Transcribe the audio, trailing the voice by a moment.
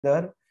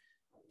There,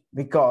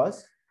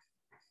 because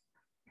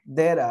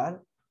there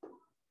are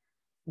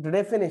the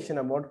definition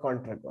about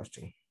contract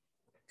costing.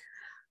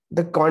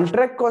 The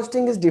contract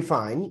costing is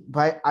defined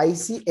by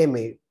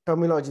ICMA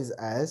terminologies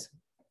as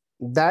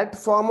that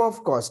form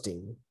of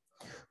costing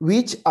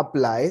which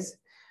applies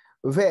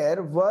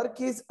where work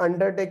is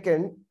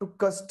undertaken to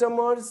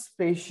customers'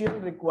 special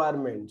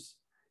requirements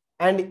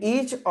and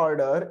each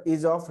order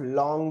is of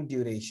long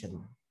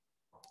duration.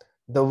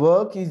 The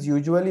work is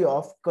usually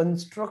of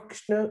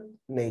constructional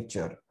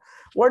nature.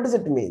 What does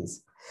it mean?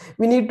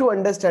 We need to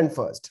understand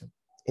first.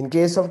 In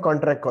case of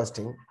contract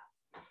costing,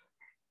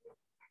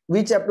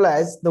 which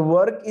applies the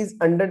work is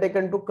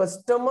undertaken to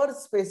customer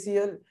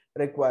special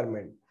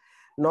requirement.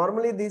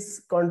 Normally, this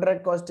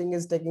contract costing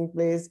is taking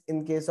place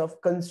in case of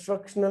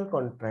constructional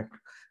contract.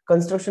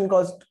 Construction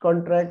cost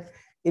contract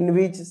in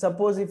which,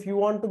 suppose if you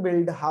want to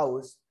build a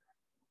house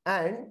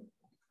and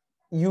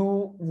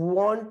you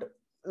want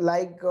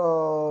like 2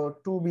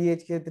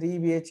 BHK, 3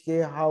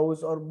 BHK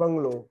house or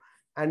bungalow,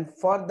 and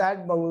for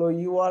that bungalow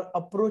you are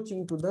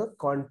approaching to the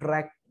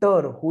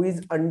contractor who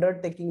is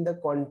undertaking the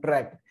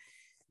contract.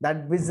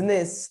 That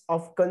business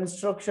of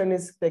construction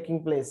is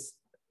taking place.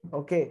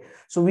 Okay,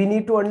 so we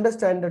need to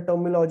understand the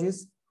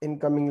terminologies in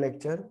coming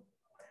lecture.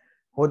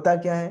 होता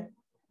क्या है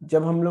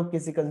जब हम लोग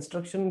किसी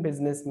construction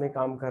business में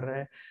काम कर रहे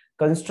हैं,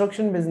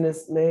 कंस्ट्रक्शन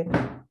बिजनेस में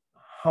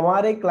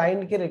हमारे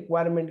क्लाइंट के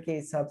रिक्वायरमेंट के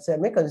हिसाब से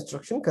हमें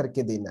कंस्ट्रक्शन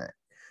करके देना है.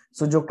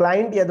 सो जो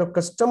क्लाइंट या जो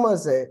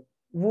कस्टमर्स है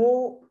वो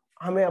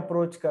हमें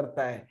अप्रोच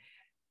करता है,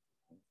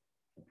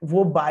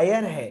 वो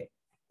बायर है.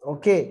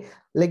 ओके,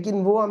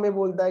 लेकिन वो हमें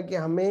बोलता है कि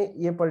हमें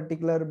ये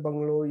पर्टिकुलर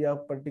बंगलो या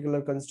पर्टिकुलर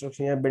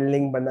कंस्ट्रक्शन या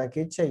बिल्डिंग बना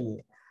के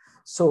चाहिए.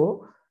 So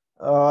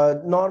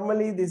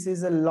normally this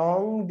is a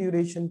long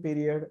duration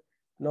period.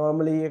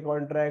 Normally ये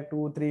कॉन्ट्रैक्ट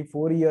 2, 3,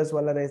 4 इयर्स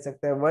वाला रह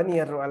सकता है, 1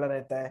 ईयर वाला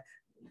रहता है.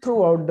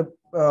 थ्रू आउट द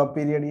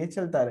पीरियड ये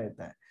चलता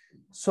रहता है.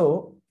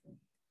 सो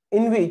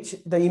in which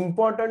the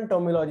important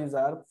terminologies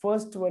are,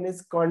 first one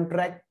is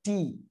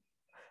contractee.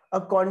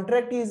 A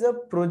contractee is a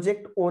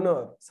project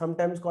owner,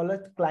 sometimes called a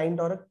client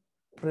or a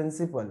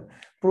principal.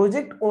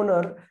 Project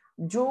owner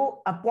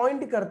जो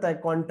appoint करता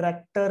है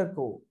contractor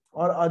को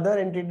or other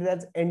entity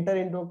that enter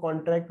into a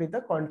contract with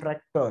a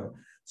contractor.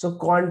 So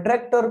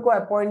contractor को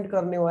appoint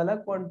करने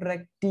वाला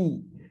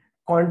contractee.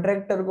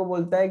 Contractor को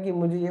बोलता है कि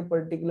मुझे ये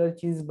particular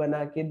चीज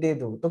बना के दे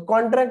दो. तो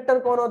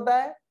contractor कौन होता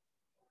है?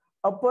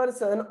 A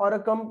person or a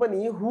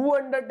company who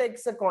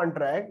undertakes a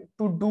contract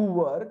to do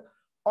work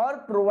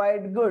or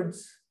provide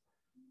goods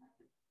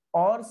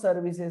or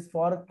services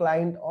for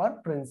client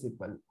or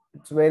principal.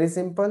 It's very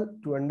simple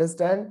to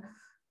understand.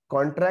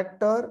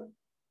 Contractor,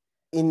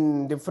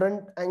 in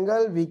different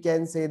angle we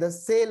can say the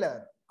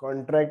seller.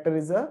 Contractor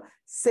is a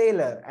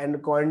seller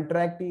and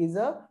contractee is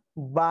a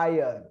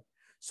buyer.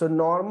 So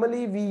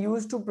normally we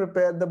used to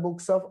prepare the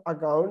books of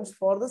accounts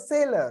for the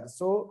seller.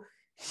 So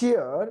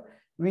here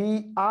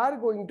we are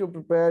going to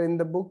prepare in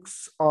the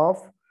books of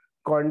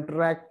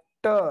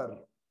contractor.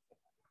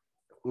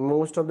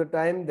 Most of the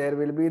time there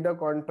will be the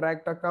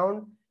contract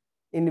account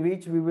in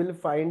which we will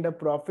find a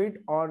profit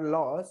or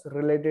loss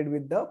related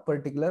with the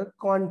particular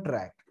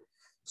contract.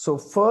 So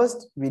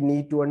first we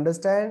need to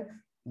understand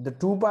the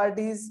two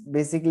parties,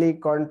 basically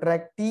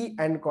contractee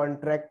and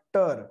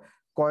contractor.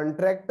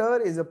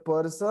 Contractor is a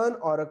person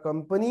or a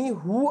company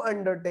who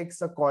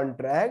undertakes a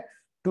contract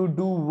to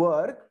do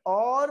work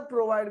or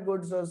provide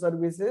goods or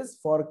services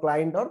for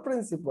client or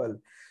principal.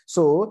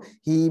 So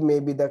he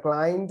may be the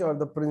client or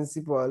the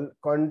principal.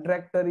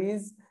 Contractor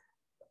is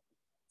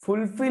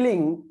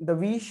fulfilling the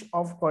wish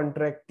of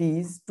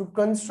contractees to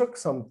construct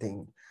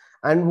something,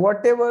 and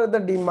whatever the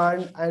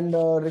demand and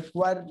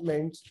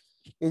requirements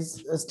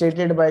is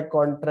stated by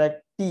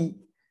contractee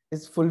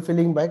is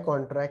fulfilling by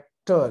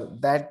contractor.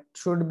 That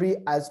should be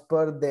as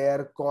per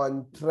their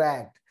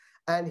contract.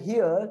 And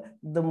here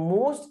the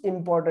most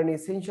important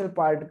essential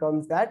part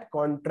comes, that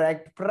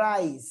contract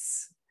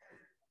price.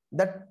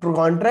 The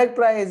contract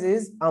price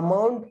is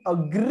amount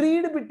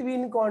agreed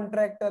between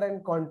contractor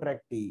and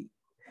contractee.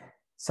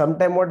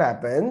 Sometimes what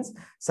happens,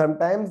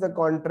 sometimes the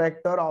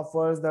contractor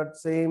offers that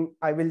same,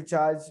 I will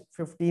charge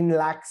 15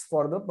 lakhs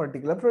for the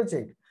particular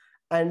project.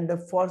 And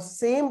for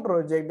same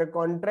project, the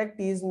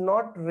contractee is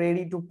not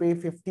ready to pay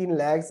 15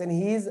 lakhs and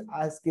he is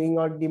asking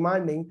or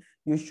demanding,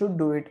 you should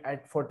do it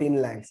at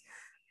 14 lakhs.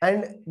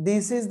 And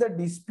this is the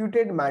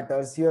disputed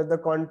matters. Here the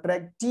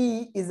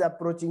contractee is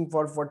approaching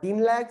for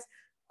 14 lakhs,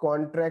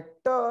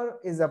 contractor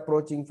is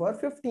approaching for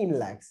 15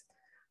 lakhs.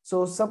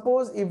 So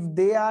suppose if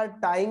they are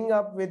tying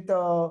up with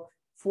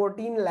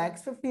 14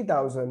 lakhs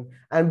 50,000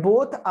 and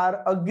both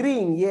are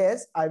agreeing,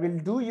 yes, I will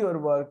do your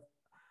work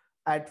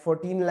at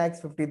 14 lakhs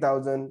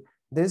 50,000.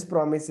 This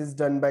promise is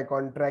done by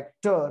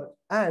contractor,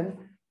 and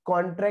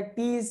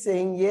contractee is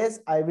saying, yes,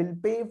 I will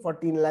pay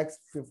 14 lakhs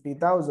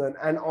 50,000,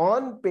 and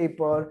on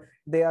paper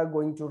they are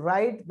going to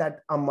write that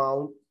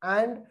amount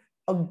and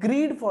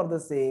agreed for the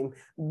same.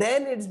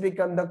 Then it's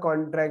become the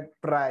contract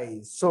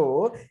price.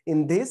 So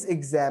in this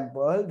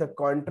example, the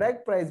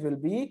contract price will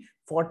be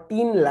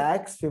 14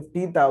 lakhs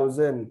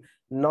 50,000,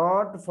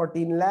 not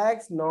 14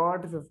 lakhs,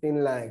 not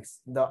 15 lakhs.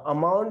 The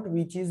amount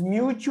which is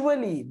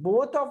mutually,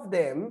 both of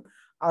them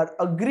are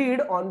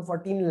agreed on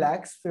 14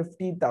 lakhs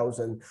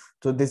 50,000.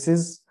 So this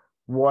is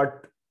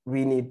what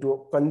we need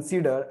to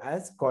consider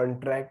as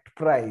contract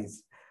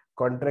price.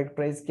 Contract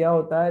price क्या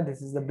होता है?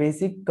 This is the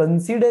basic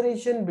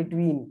consideration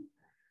between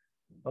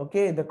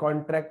okay the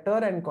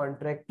contractor and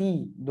कॉन्ट्रैक्टी,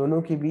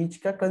 दोनों के बीच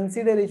का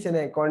consideration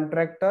है.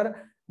 Contractor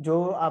जो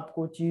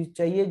आपको चीज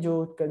चाहिए,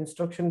 जो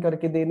कंस्ट्रक्शन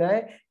करके देना है,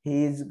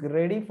 he is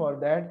ready for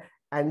that,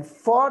 and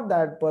for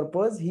that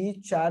purpose he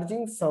is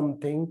charging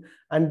something,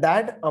 and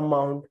that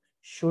amount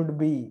should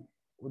be,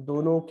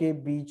 दोनों के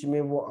बीच में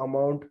वो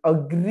अमाउंट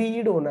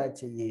अग्रीड होना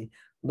चाहिए,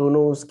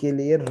 दोनों उसके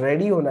लिए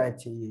रेडी होना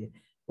चाहिए.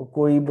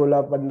 कोई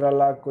बोला 15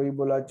 लाख, कोई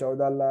बोला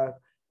 14 lakh.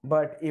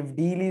 But if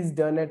deal is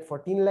done at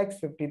 14 lakhs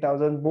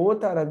 50,000,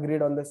 both are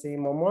agreed on the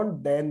same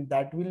amount, then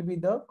that will be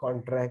the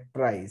contract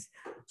price.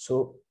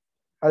 So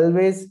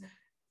always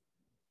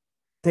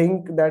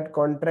think that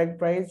contract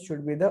price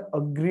should be the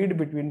agreed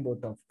between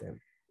both of them.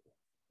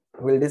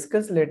 We'll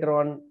discuss later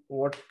on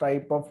what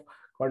type of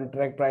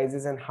contract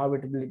prices and how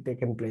it will be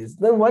taken place.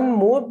 Then one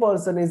more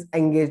person is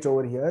engaged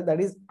over here,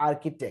 that is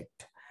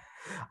architect.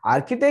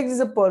 Architect is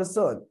a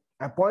person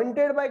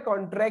appointed by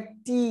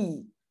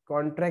contractee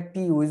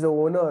who is the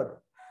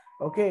owner,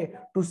 okay,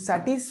 to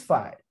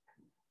satisfy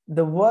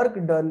the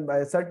work done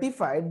by,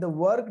 certified the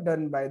work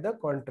done by the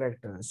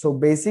contractor. So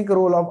basic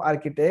role of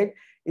architect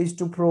is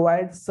to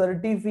provide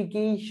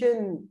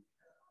certification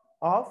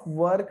of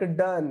work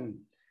done.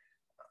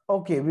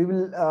 Okay, we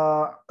will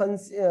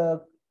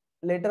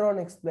later on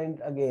explain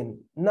again.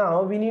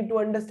 Now we need to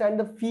understand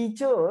the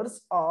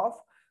features of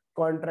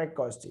contract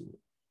costing.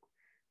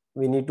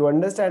 We need to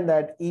understand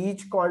that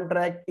each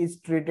contract is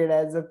treated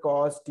as a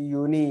cost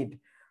unit.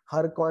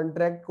 Her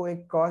contract को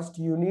एक cost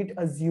unit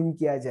assume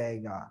किया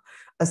जाएगा.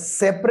 A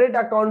separate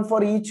account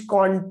for each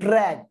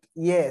contract.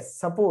 Yes,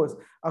 suppose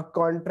a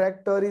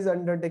contractor is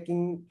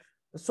undertaking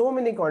so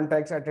many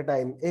contracts at a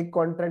time. एक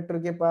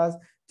contractor के पास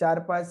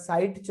 4-5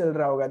 site चल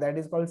रहा होगा, that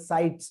is called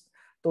sites.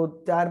 तो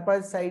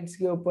 4-5 साइट्स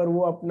के ऊपर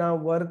वो अपना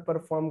वर्क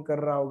परफॉर्म कर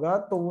रहा होगा,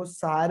 तो वो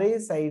सारे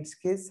साइट्स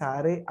के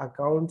सारे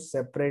अकाउंट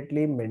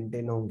सेपरेटली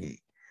मेंटेन होंगे.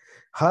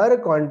 हर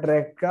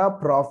कॉन्ट्रैक्ट का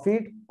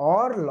प्रॉफिट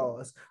और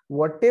loss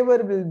whatever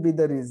will be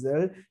the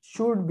result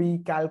should be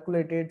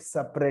calculated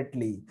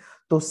separately.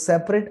 तो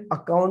separate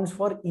accounts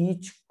for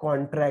each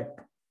contract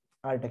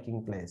are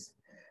taking place.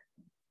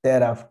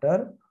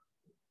 Thereafter,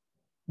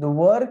 the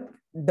work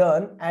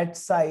done at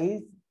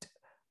site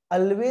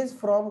always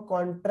from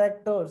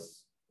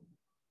contractors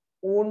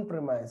own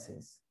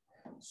premises.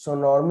 So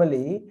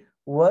normally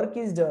work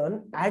is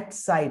done at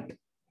site,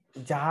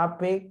 जहां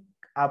पे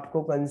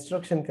आपको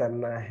construction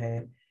करना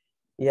है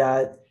या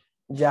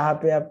जहां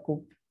पे आपको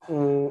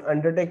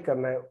अंडरटेक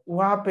करना है,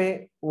 वहां पे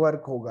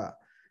वर्क होगा.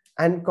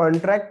 एंड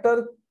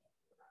कॉन्ट्रैक्टर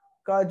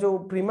का जो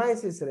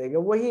प्रीमाइसिस रहेगा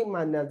वही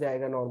माना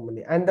जाएगा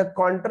normally. And the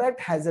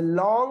contract has a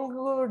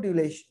long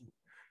duration,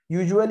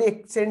 usually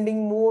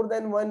extending more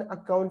than 1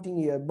 accounting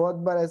year. बहुत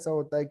बार ऐसा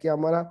होता है कि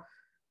हमारा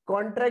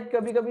कॉन्ट्रैक्ट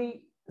कभी कभी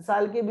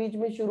साल के बीच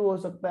में शुरू हो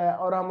सकता है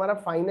और हमारा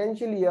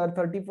फाइनेंशियल ईयर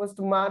 31st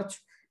मार्च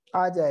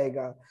आ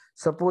जाएगा.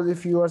 Suppose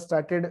if you are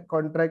started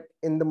contract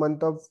in the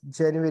month of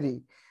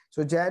January,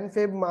 so Jan,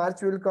 Feb,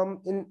 March will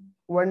come in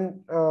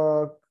one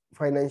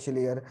financial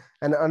year,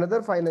 and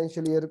another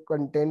financial year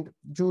content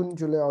June,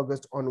 July,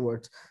 August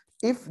onwards.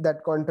 If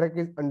that contract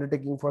is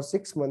undertaking for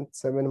 6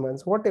 months, 7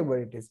 months, whatever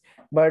it is,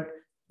 but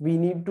we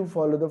need to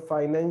follow the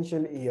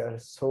financial year.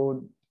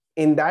 So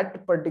in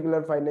that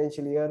particular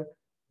financial year,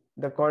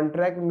 the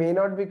contract may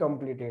not be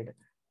completed.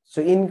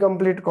 So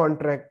incomplete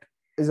contract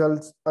is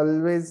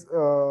always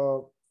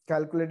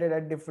calculated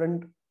at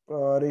different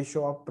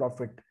ratio of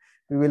profit.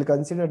 We will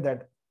consider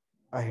that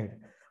ahead.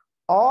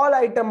 All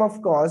item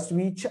of cost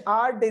which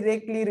are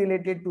directly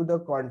related to the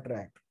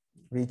contract,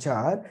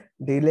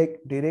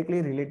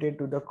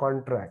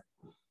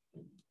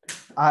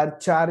 are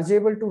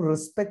chargeable to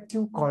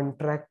respective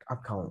contract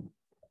account.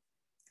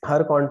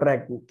 Her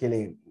contract के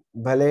लिए,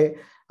 भले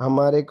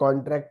हमारे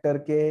contractor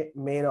के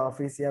main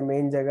office या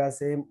main जगह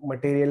से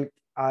material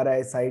आ रहा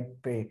है साइट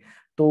पे,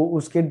 तो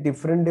उसके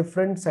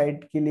डिफरेंट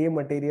साइट के लिए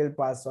मटेरियल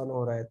पास ऑन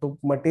हो रहा है. तो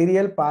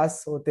मटेरियल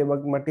पास होते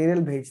वक्त,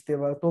 मटेरियल भेजते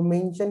वक्त तो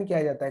मेंशन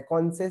किया जाता है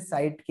कौन से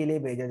साइट के लिए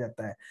भेजा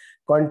जाता है.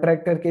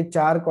 कॉन्ट्रैक्टर के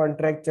 4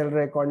 कॉन्ट्रैक्ट चल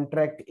रहे हैं,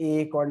 कॉन्ट्रैक्ट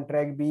ए,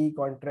 कॉन्ट्रैक्ट बी,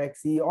 कॉन्ट्रैक्ट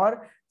सी,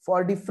 और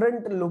for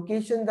different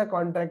location the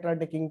contract are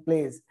taking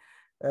place.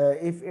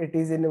 If it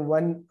is in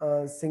one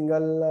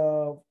single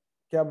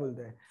क्या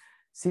बोलते हैं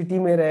सिटी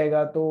में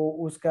रहेगा, तो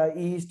उसका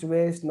ईस्ट,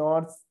 वेस्ट,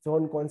 नॉर्थ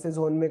जोन, कौन से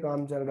जोन में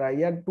काम चल रहा है,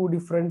 या 2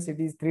 different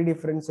cities, 3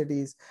 different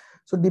cities.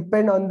 So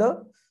depend on the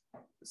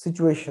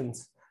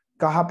situations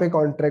कहाँ पे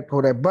कॉन्ट्रैक्ट हो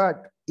रहा है.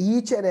 But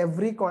each and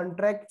every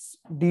contract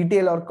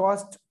detail और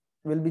cost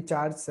will be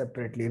charge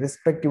separately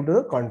respective to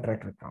the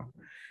contract account.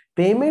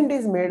 Payment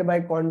is made by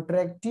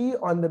contractee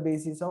on the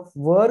basis of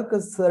work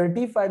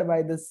certified by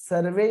the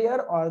surveyor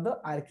or the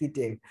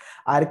architect.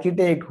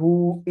 Architect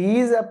who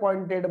is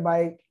appointed by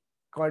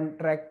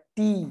contract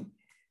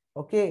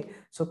okay,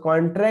 सो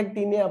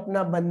कॉन्ट्रैक्टी ने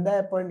अपना बंदा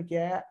appoint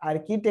किया है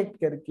architect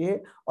करके,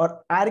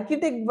 और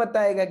architect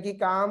बताएगा कि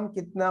काम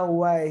कितना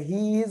हुआ है,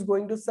 he is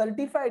going to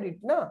certified it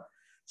ना.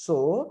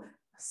 So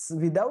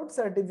without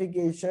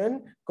certification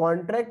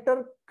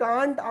contractor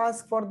can't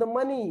ask for the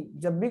money.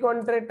 जब भी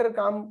कॉन्ट्रैक्टर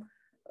काम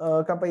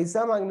का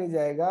पैसा मांगने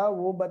जाएगा,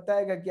 वो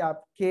बताएगा कि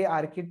आपके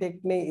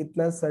आर्किटेक्ट ने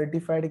इतना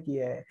सर्टिफाइड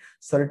किया है.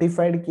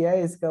 सर्टिफाइड किया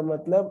है इसका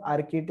मतलब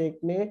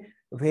आर्किटेक्ट ने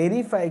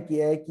वेरीफाई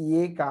किया है कि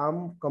ये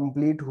काम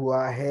कंप्लीट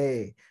हुआ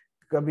है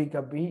कभी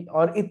कभी,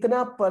 और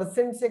इतना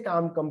परसेंट से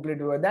काम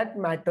कंप्लीट हुआ है. That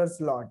matters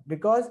lot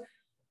because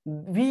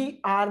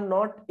we are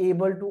not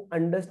able to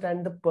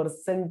understand the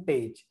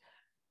percentage.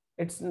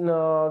 It's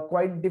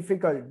quite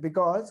difficult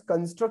because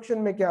construction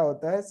में क्या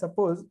होता है,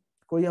 सपोज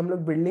कोई हम लोग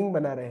बिल्डिंग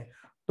बना रहे हैं,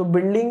 तो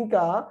बिल्डिंग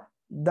का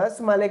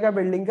 10 माले का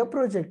बिल्डिंग का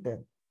प्रोजेक्ट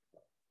है,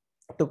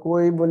 तो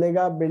कोई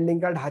बोलेगा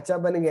बिल्डिंग का ढांचा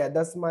बन गया,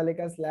 10 माले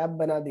का स्लैब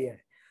बना दिया है,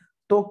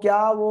 तो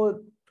क्या वो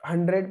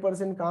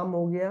 100% काम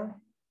हो गया?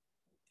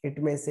 इट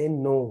में से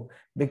नो,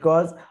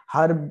 बिकॉज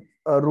हर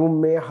रूम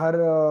में हर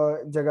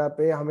जगह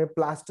पे हमें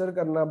प्लास्टर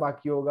करना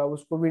बाकी होगा,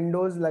 उसको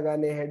विंडोज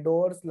लगाने हैं,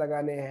 डोर्स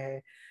लगाने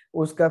हैं,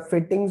 उसका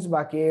फिटिंग्स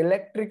बाकी है,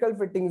 इलेक्ट्रिकल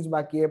फिटिंग्स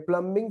बाकी है,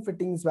 प्लम्बिंग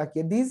फिटिंग्स बाकी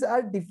है. These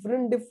are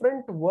different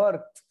different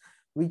work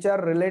which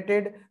are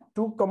related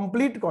to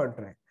complete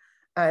contract.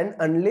 And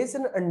unless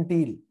and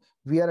until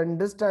we are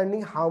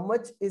understanding how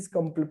much is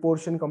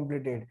portion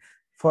completed,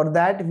 for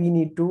that we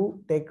need to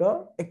take a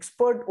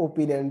expert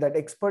opinion. That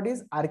expert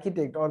is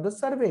architect or the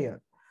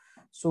surveyor.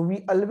 So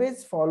we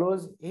always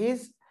follows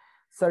his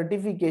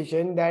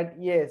certification that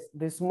yes,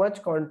 this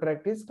much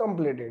contract is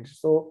completed,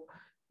 so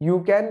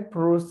you can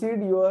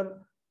proceed your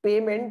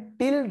payment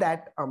till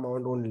that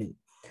amount only.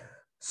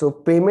 So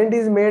payment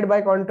is made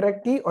by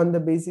contractee on the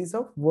basis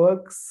of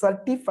work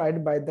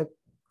certified by the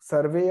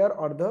surveyor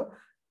or the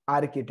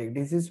architect.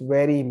 This is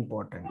very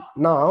important.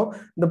 Now,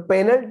 the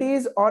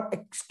penalties or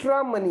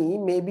extra money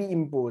may be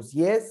imposed.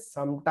 Yes,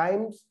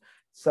 sometimes,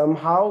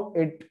 somehow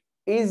it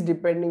is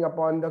depending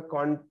upon the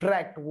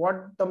contract,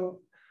 what the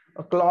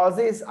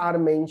clauses are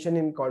mentioned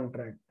in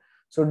contract.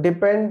 So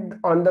depend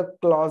on the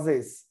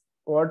clauses,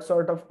 what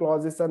sort of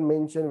clauses are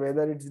mentioned,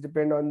 whether it's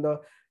depend on the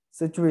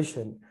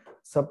situation.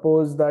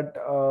 Suppose that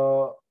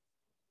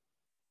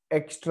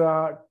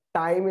extra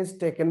time is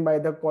taken by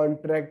the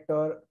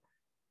contractor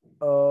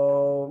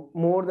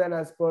more than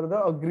as per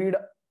the agreed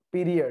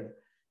period.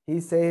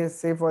 He says,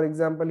 say for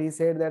example, he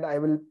said that I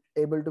will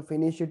able to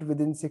finish it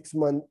within 6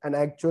 months, and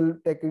actual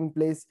taking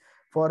place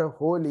for a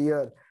whole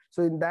year.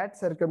 So in that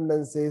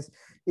circumstances,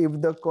 if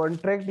the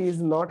contract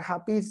is not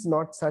happy, it's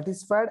not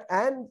satisfied,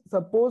 and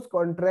suppose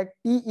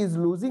contractee is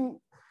losing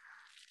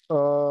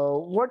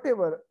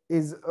whatever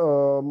is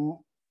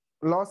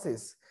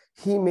losses,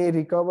 he may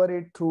recover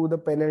it through the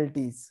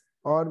penalties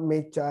or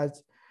may charge,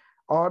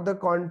 or the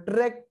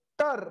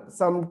contractor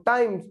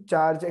sometimes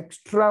charge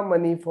extra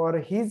money for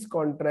his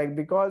contract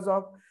because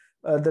of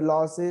the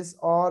losses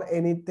or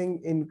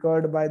anything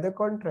incurred by the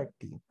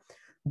contractee.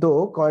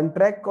 Though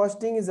contract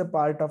costing is a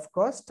part of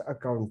cost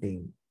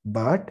accounting,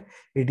 but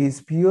it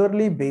is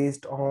purely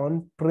based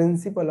on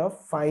principle of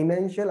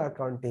financial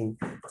accounting,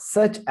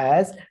 such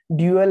as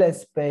dual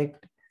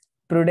aspect,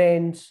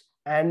 prudence,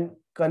 and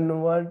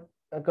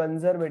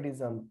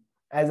conservatism,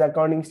 as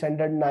accounting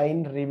standard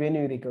 9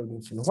 revenue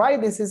recognition. Why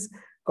this is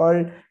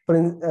called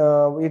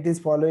it is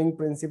following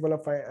principle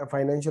of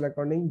financial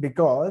accounting?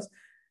 Because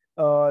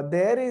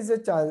there is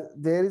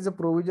a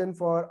provision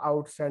for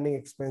outstanding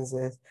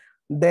expenses.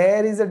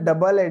 There is a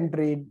double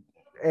entry,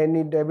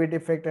 any debit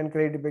effect and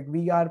credit effect.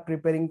 We are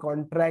preparing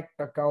contract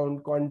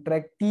account,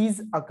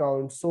 contractees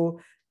account. So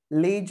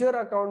ledger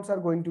accounts are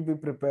going to be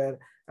prepared,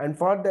 and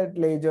for that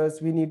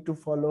ledgers we need to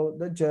follow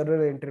the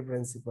journal entry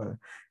principle.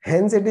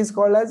 Hence it is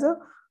called as a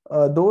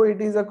though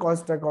it is a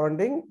cost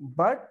accounting,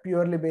 but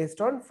purely based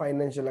on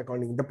financial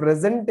accounting. The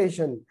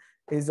presentation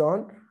is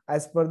on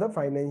as per the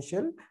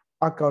financial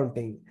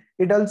accounting.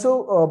 It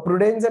also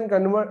prudence and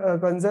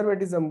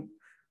conservatism.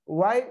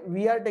 Why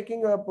we are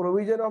taking a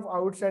provision of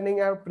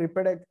outstanding or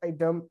prepared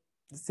item?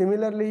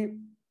 Similarly,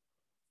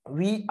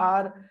 we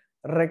are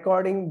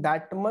recording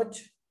that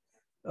much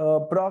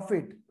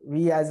profit.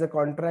 We as a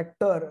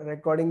contractor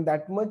recording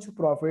that much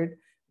profit,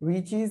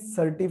 which is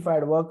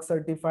certified, work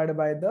certified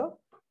by the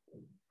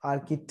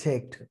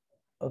architect.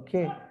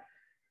 Okay.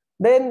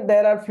 Then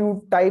there are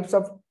few types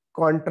of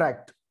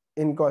contract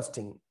in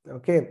costing.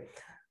 Okay.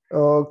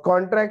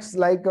 Contracts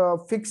like a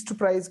fixed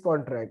price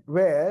contract,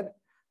 where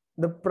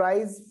the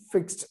price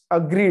fixed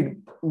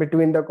agreed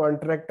between the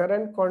contractor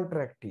and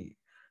contractee.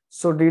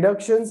 So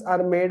deductions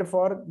are made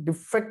for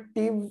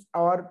defectives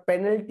or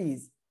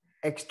penalties,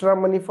 extra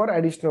money for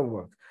additional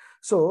work.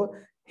 So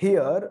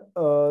here,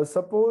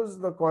 suppose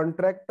the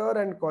contractor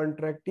and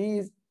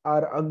contractees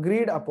are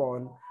agreed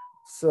upon,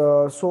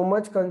 so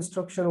much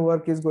construction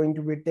work is going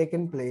to be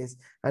taken place,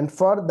 and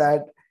for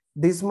that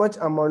this much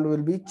amount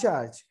will be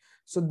charged.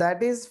 So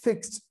that is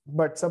fixed.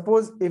 But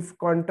suppose if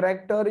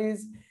contractor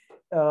is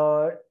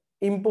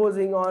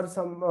imposing or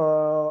some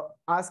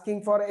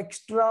asking for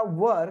extra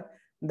work,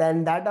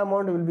 then that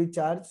amount will be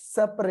charged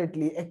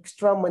separately,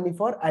 extra money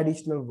for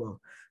additional work.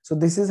 So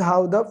this is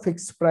how the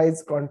fixed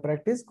price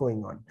contract is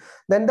going on.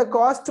 Then the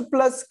cost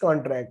plus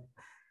contract.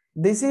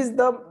 This is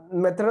the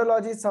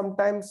methodology.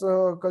 Sometimes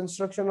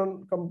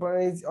construction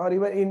companies or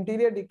even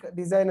interior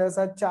designers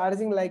are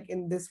charging like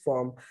in this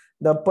form,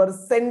 the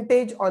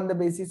percentage on the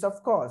basis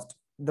of cost,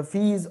 the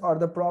fees or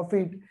the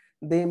profit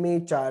they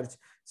may charge.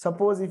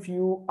 Suppose if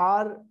you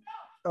are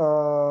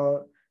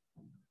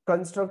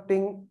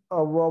constructing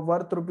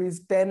worth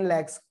rupees 10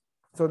 lakhs,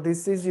 so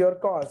this is your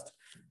cost,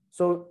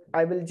 so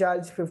I will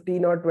charge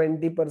 15 or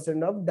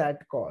 20% of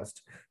that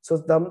cost.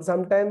 So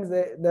sometimes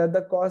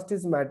the cost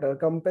is matter,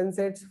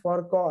 compensates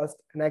for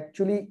cost and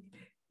actually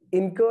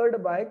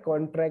incurred by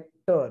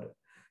contractor.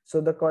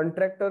 So the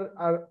contractor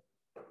are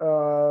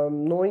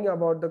knowing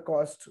about the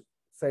cost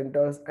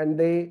centers, and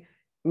they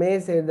may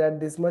say that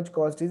this much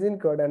cost is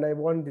incurred and I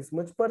want this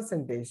much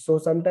percentage. So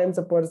sometimes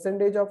a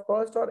percentage of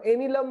cost or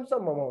any lump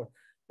sum amount,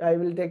 I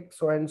will take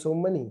so and so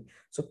money.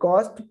 So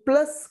cost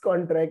plus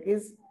contract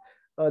is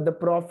the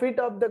profit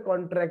of the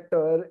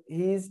contractor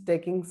he is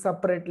taking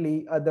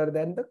separately other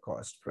than the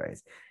cost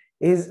price.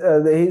 He's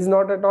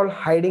not at all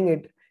hiding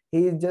it.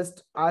 He is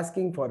just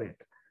asking for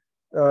it.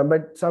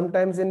 But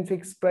sometimes in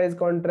fixed price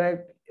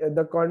contract,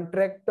 the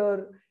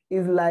contractor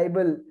is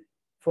liable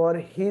for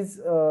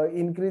his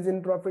increase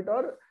in profit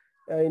or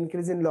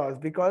increase in loss,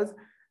 because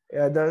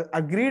the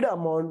agreed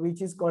amount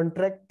which is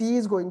contractee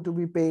is going to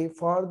be paid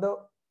for the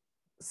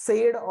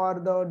said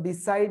or the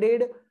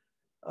decided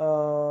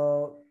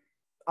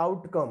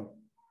outcome.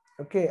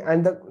 Okay,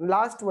 and the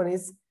last one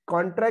is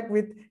contract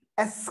with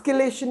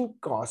escalation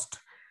cost.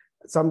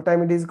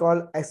 Sometimes it is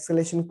called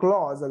escalation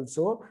clause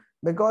also,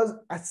 because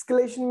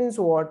escalation means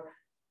what?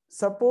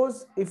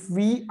 Suppose if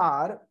we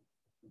are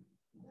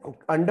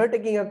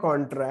undertaking a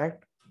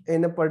contract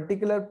in a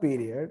particular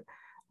period,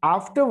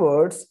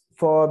 afterwards,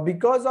 for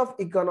because of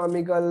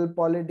economical,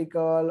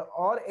 political,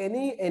 or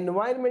any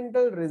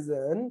environmental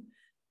reason,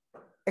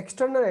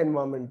 external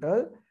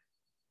environmental,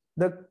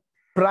 the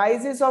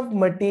prices of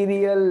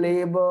material,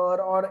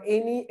 labor, or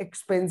any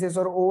expenses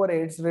or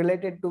overheads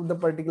related to the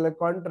particular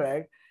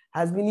contract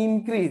has been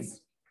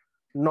increased,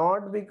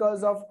 not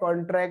because of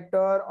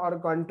contractor or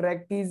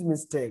contractee's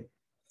mistake.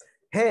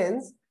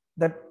 Hence,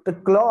 the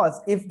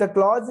clause, if the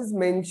clause is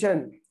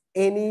mentioned,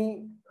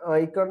 any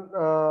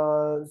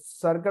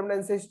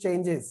circumstances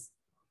changes,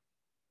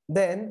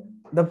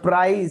 then the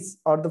price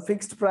or the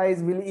fixed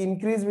price will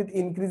increase with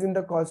increase in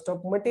the cost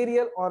of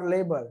material or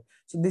labor.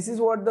 So this is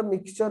what the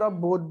mixture of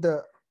both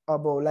the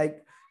above,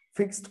 like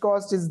fixed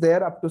cost is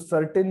there up to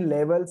certain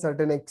level,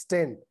 certain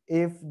extent.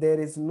 If there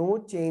is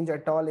no change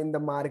at all in the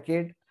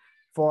market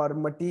for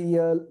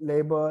material,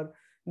 labor,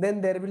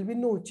 then there will be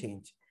no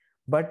change.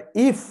 But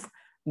if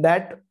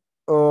that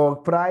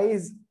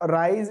price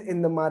rise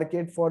in the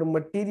market for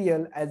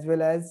material as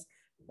well as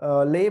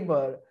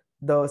labor,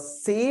 the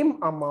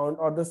same amount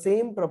or the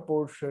same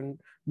proportion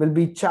will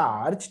be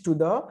charged to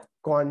the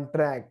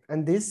contract.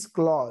 And this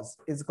clause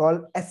is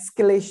called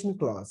escalation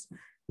clause,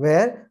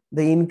 where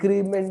the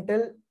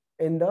incremental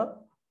in the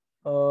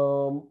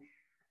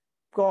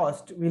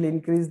cost will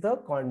increase the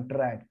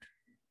contract.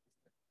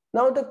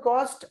 Now the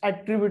cost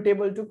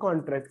attributable to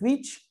contract,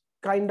 which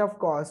kind of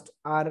cost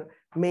are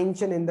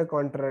mentioned in the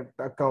contract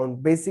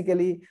account?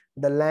 Basically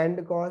the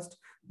land cost,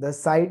 the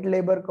site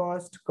labor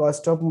cost,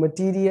 cost of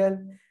material,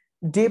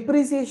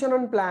 depreciation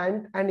on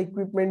plant and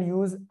equipment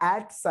used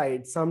at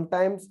site.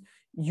 Sometimes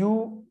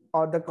you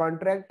or the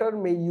contractor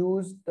may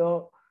use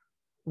the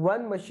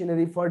one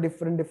machinery for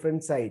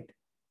different site.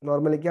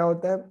 Normally क्या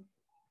होता है,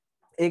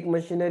 एक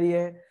machinery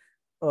है,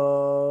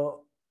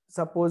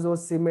 suppose वो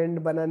cement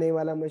बनाने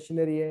वाला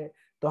machinery है,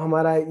 तो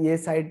हमारा ये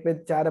साइड पे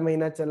 4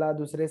 महीना चला,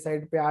 दूसरे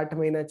साइड पे 8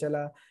 महीना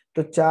चला,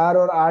 तो 4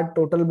 और 8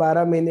 टोटल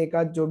 12 महीने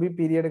का जो भी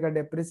पीरियड का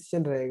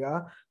डेप्रिसिएशन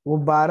रहेगा, वो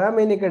 12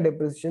 महीने का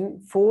डेप्रिसिएशन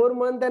 4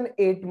 मंथ एंड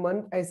 8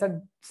 मंथ ऐसा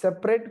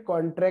सेपरेट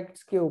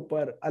कॉन्ट्रैक्ट्स के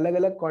ऊपर, अलग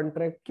अलग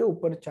कॉन्ट्रैक्ट के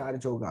ऊपर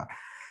चार्ज होगा.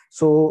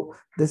 So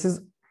this is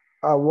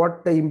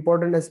what the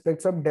important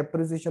aspects of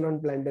depreciation on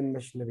plant and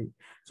machinery.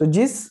 So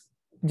जिस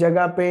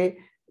जगह पे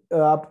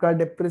आपका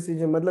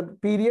डेप्रिसिएशन मतलब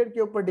पीरियड के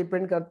ऊपर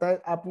डिपेंड करता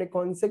है आपने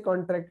कौन से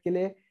कॉन्ट्रैक्ट के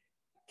लिए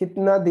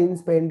कितना दिन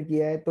स्पेंड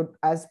किया है, तो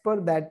as per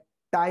that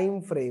time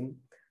frame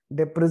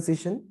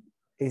depreciation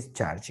is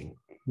charging.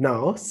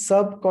 Now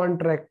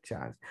subcontract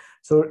charge,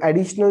 so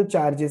additional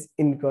charges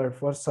incurred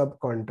for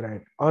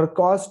subcontract or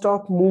cost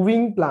of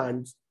moving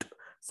plants.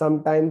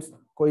 Sometimes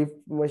कोई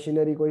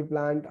मशीनरी, कोई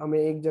प्लांट हमें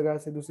एक जगह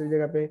से दूसरी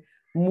जगह पे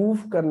मूव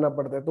करना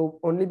पड़ता है, तो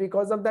only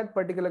because of that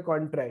particular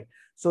contract,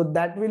 so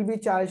that will be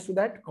charge to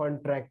that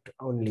contract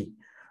only.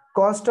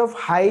 Cost of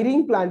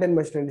hiring plant and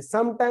machinery.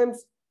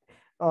 Sometimes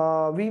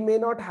we may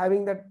not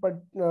having that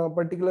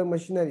particular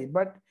machinery,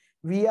 but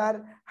we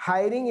are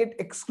hiring it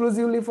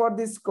exclusively for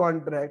this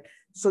contract.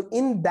 So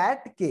in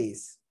that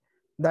case,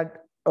 that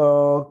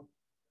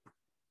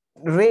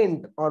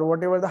rent or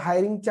whatever the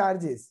hiring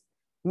charges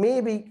may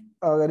be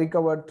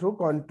recovered through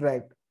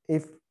contract,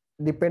 if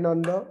depend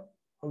on the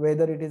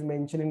whether it is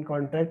mentioned in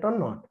contract or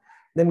not.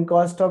 Then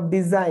cost of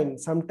design.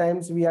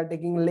 Sometimes we are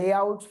taking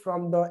layouts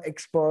from the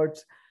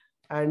experts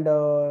and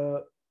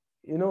the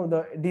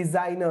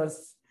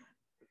designers,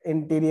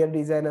 interior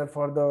designer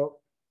for the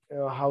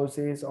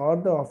houses or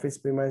the office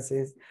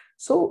premises.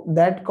 So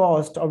that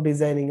cost of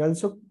designing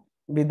also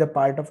be the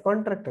part of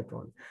contract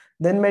account.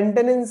 Then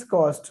maintenance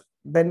cost,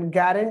 then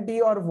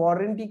guarantee or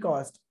warranty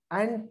cost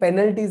and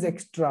penalties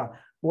extra,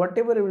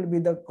 whatever will be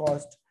the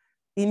cost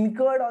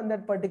incurred on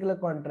that particular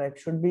contract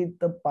should be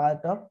the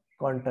part of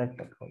contract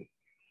account.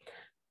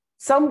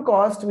 Some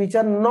costs which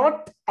are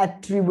not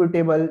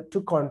attributable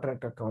to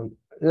contract account,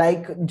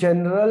 like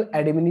general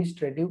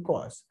administrative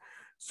costs.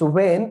 So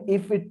when,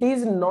 if it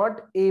is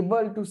not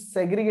able to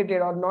segregate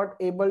it or not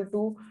able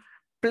to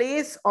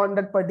place on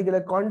that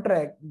particular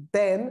contract,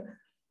 then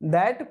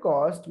that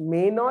cost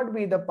may not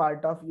be the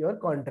part of your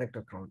contract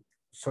account.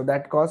 So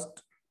that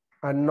cost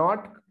are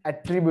not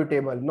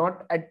attributable,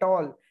 not at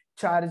all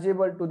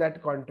chargeable to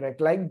that contract,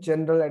 like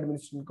general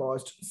administration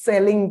cost,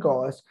 selling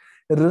cost,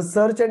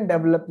 research and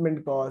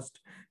development cost,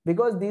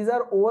 because these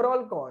are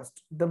overall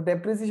costs. The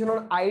depreciation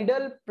on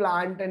idle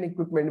plant and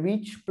equipment,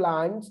 which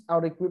plants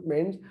or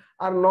equipments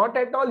are not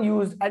at all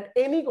used at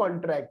any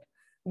contract,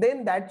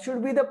 then that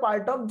should be the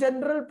part of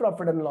general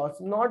profit and loss,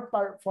 not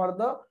part for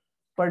the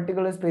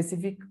particular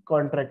specific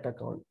contract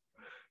account.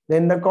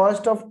 Then the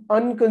cost of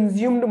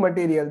unconsumed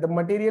material, the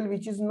material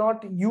which is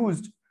not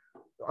used,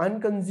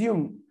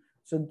 unconsumed,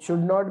 so it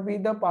should not be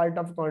the part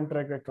of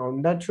contract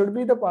account. That should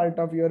be the part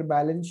of your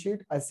balance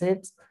sheet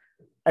assets.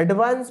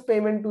 Advance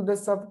payment to the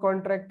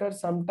subcontractor.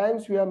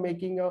 Sometimes we are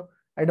making a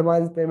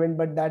advance payment,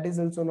 but that is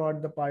also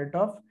not the part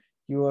of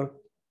your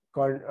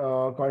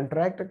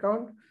contract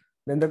account.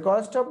 Then the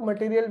cost of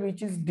material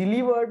which is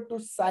delivered to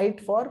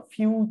site for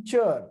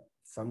future.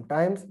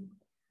 Sometimes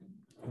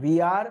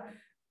we are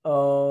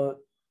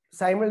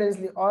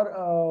simultaneously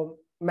or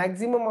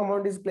maximum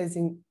amount is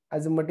placing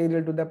as a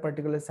material to the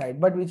particular site,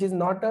 but which is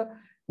not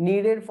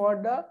needed for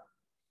the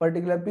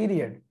particular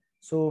period.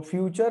 So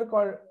future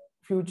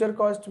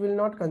cost will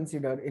not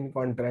consider in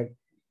contract.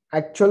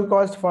 Actual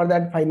cost for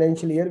that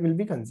financial year will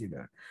be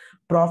considered.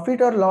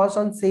 Profit or loss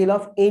on sale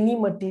of any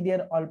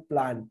material or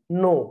plant.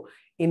 No,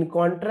 in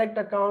contract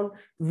account,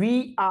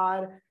 we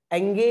are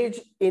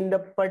engaged in the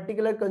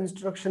particular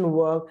construction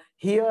work.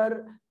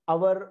 Here,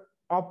 our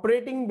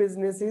operating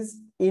business is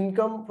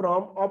income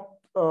from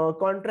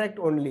contract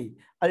only,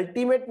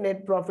 ultimate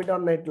net profit or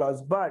net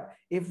loss. But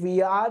if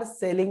we are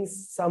selling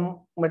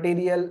some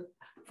material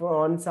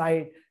on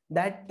site,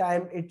 that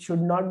time it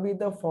should not be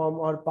the form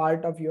or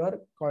part of your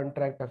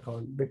contract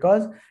account,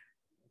 because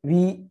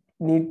we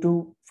need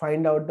to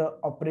find out the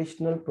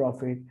operational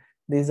profit.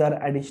 These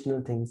are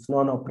additional things,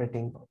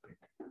 non-operating profit.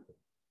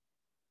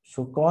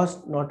 So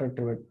cost not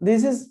attributed.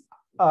 This is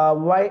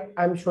why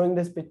I'm showing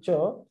this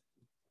picture.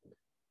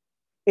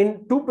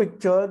 In two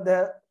picture,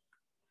 the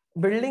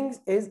buildings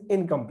is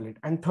incomplete,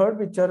 and third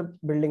picture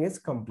building is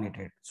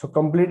completed. So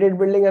completed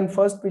building and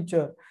first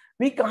picture,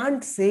 we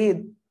can't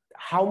say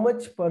how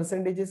much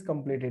percentage is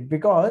completed,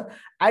 because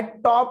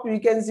at top we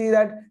can see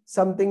that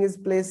something is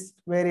placed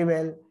very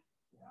well.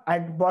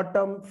 At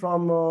bottom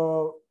from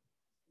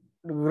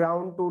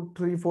ground to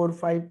 3, 4,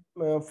 5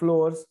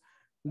 floors,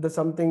 the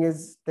something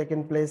is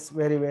taken place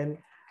very well.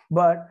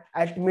 But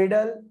at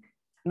middle,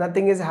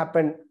 nothing has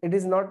happened. It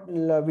is not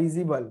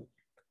visible.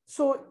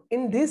 So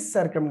in these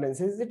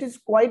circumstances, it is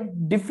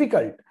quite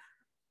difficult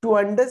to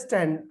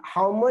understand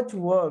how much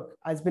work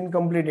has been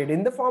completed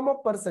in the form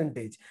of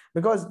percentage,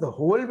 because the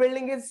whole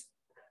building is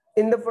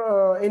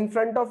in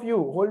front of you,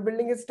 whole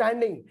building is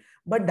standing,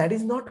 but that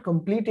is not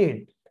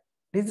completed.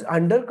 It is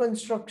under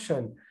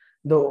construction.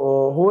 The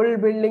whole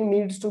building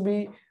needs to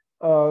be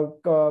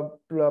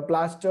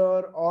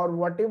plaster or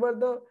whatever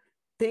the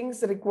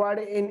things required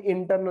in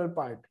internal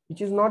part,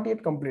 which is not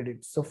yet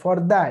completed. So for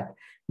that,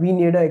 we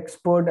need an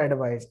expert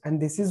advice, and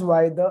this is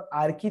why the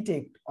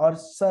architect or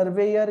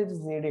surveyor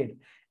is needed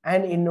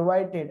and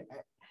invited.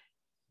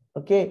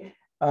 Okay,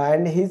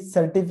 and his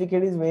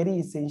certificate is very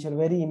essential,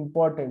 very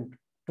important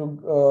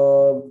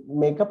to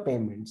make a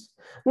payments.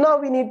 Now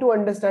we need to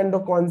understand the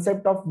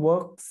concept of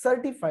work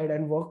certified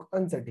and work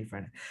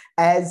uncertified.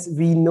 As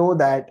we know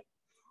that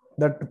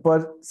the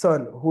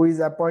person who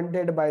is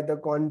appointed by the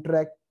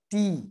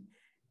contractee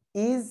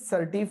is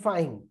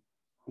certifying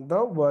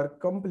the work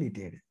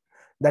completed.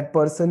 That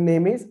person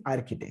name is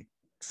architect.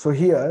 So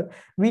here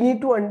we need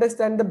to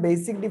understand the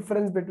basic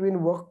difference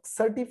between work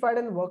certified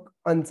and work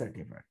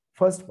uncertified.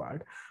 First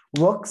part,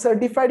 work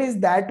certified is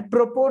that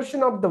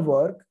proportion of the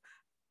work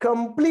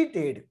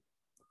completed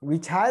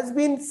which has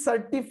been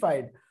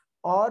certified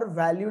or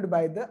valued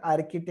by the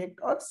architect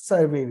or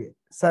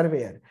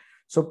surveyor.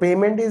 So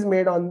payment is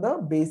made on the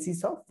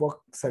basis of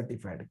work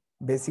certified.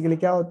 Basically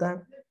क्या होता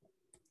है?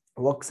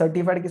 Work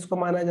certified किसको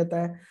माना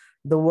जाता है?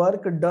 The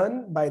work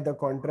done by the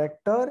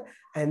contractor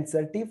and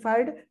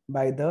certified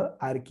by the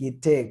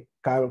architect.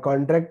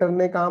 Contractor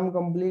ने काम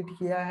complete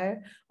किया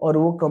है और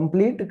वो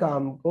कंप्लीट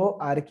काम को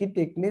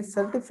आर्किटेक्ट ने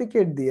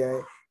सर्टिफिकेट दिया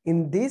है.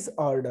 In this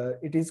order,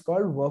 it is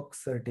called work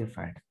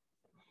certified.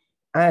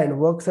 And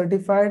work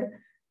certified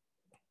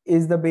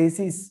is the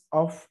basis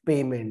of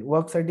payment.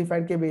 Work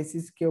certified के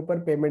बेसिस के ऊपर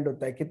पेमेंट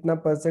होता है, कितना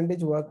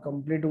परसेंटेज वर्क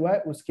कंप्लीट हुआ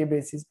है उसके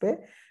बेसिस पे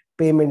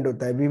पेमेंट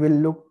होता है। We will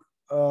look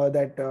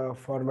that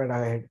format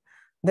ahead.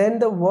 Then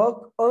the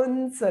work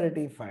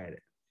uncertified,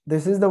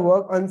 this is the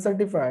work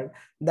uncertified,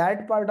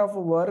 that part of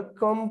work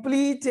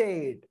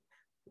completed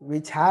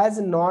which has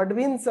not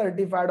been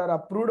certified or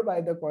approved by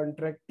the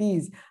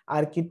contractees,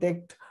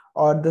 architect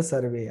or the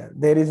surveyor.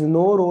 There is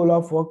no role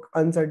of work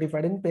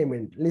uncertified in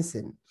payment.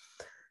 Listen,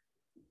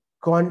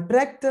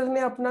 contractor ने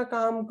अपना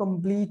काम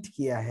complete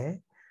किया है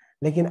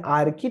लेकिन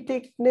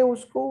architect ने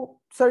उसको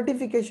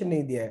certification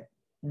नहीं दिया है।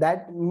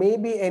 That may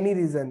be any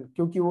reason,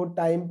 क्योंकि वो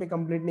टाइम पे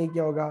कंप्लीट नहीं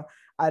किया होगा।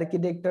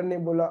 आर्किटेक्ट ने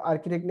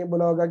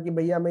बोला होगा कि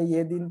भैया मैं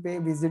ये दिन पे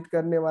विजिट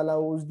करने वाला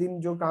हूँ, उस दिन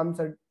जो काम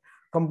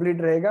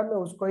कंप्लीट रहेगा मैं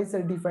उसको ही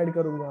सर्टिफाइड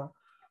करूंगा।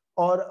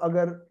 और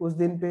अगर उस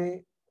दिन पे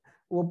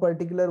वो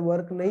पर्टिकुलर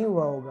वर्क नहीं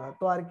हुआ होगा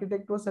तो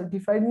आर्किटेक्ट वो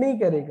सर्टिफाइड नहीं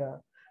करेगा।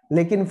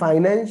 लेकिन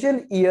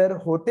फाइनेंशियल ईयर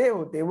होते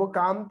होते वो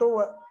काम तो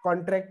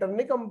कॉन्ट्रैक्टर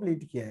ने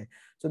कंप्लीट किया है,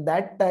 so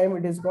that time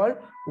it is called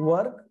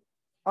work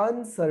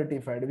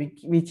uncertified,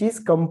 which is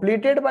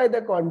completed by the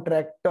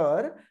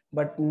contractor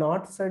but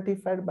not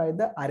certified by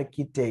the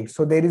architect.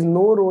 So there is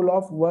no role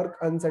of work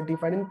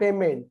uncertified in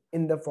payment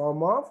in the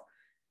form of,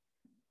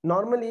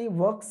 normally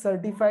work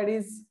certified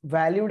is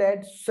valued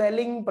at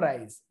selling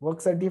price.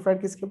 Work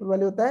certified किसके ऊपर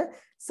value होता है?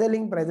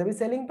 Selling price. अभी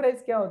selling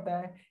price क्या होता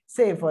है?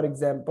 से for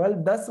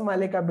example 10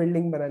 माले का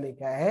बिल्डिंग बनाने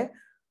का है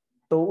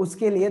तो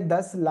उसके लिए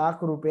 10 लाख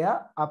रुपया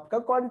आपका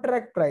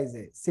कॉन्ट्रैक्ट प्राइस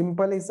है।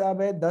 सिंपल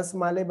हिसाब है, 10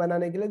 माले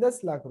बनाने के लिए 10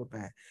 लाख रुपए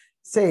है।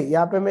 से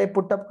यहाँ पे मैं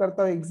पुटअप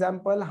करता हूँ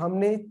एग्जांपल,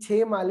 हमने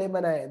 6 माले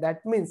बनाए,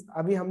 दैट मीन्स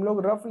अभी हम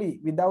लोग रफली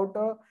विदाउट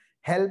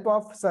हेल्प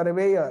ऑफ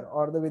सर्वेयर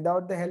और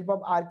without the help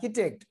of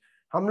architect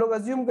हम लोग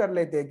अज्यूम कर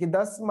लेते हैं कि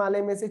 10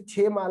 माले में से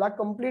 6 माला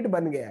कंप्लीट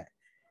बन गया है,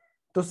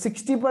 तो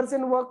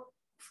 60% वर्क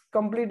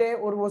कंप्लीट है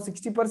और वो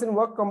 60%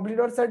 वर्क कंप्लीट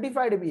और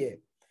सर्टिफाइड भी है।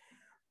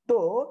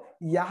 तो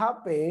यहाँ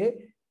पे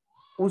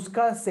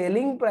उसका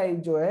सेलिंग प्राइस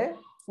जो है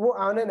वो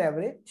ऑन एन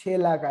एवरेज 6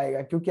 लाख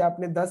आएगा, क्योंकि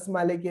आपने 10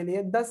 माले के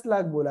लिए 10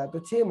 लाख बोला तो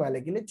 6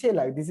 माले के लिए 6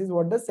 lakh. This is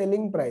what the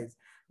selling price,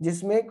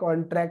 जिसमें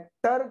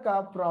कॉन्ट्रैक्टर का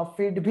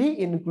प्रॉफिट भी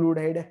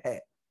इंक्लूडेड है।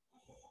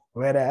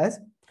 Whereas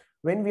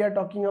when we are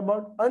talking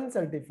about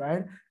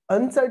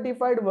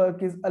uncertified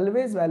work is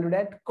always valued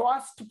at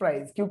cost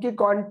price, क्योंकि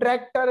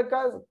कॉन्ट्रैक्टर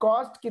का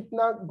कॉस्ट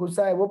कितना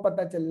घुसा है वो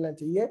पता चलना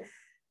चाहिए,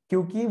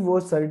 क्योंकि वो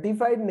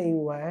सर्टिफाइड नहीं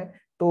हुआ है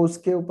तो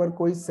उसके ऊपर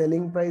कोई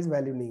सेलिंग प्राइस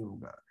वैल्यू नहीं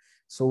होगा।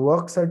 सो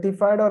वर्क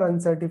सर्टिफाइड और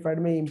अनसर्टिफाइड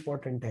में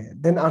इंपॉर्टेंट है।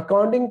 Then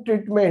accounting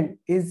treatment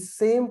is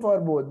same for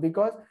both,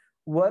 because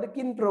work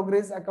in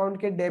progress account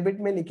के डेबिट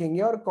में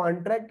लिखेंगे और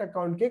कॉन्ट्रैक्ट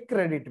अकाउंट के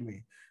क्रेडिट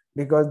में,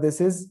 because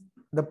this is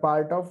the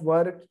part of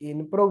work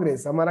in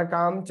progress. हमारा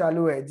काम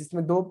चालू है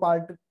जिसमें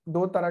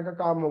दो तरह का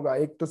काम होगा,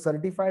 एक तो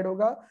सर्टिफाइड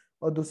होगा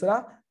और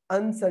दूसरा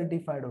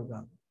अनसर्टिफाइड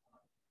होगा।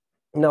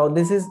 Now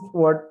this is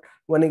what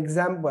one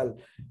example.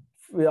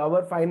 Our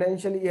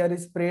financial year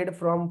is spread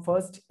from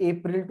 1st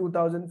April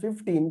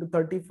 2015 to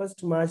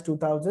 31st March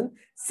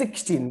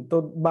 2016. तो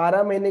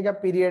 12 महीने का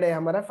पीरियड है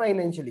हमारा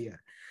फाइनेंशियल ईयर,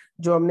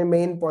 जो हमने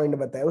मेन पॉइंट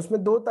बताया।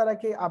 उसमें दो तरह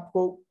के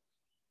आपको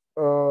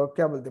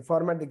क्या बोलते हैं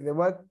फॉर्मेट दिखते हैं,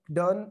 work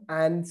done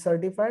and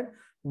certified,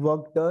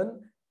 work done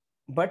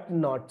but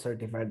not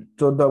certified.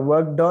 So the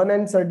work done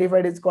and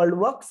certified is called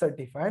work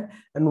certified,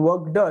 and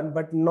work done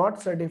but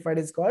not certified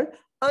is called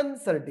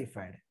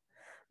uncertified.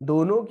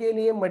 दोनों के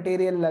लिए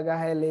मटेरियल लगा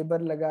है,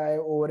 लेबर लगा है,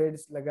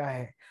 overheads लगा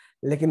है,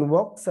 लेकिन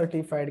वर्क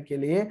सर्टिफाइड के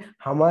लिए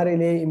हमारे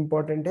लिए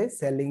इंपॉर्टेंट है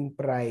सेलिंग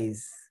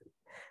प्राइस।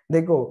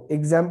 देखो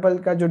एग्जाम्पल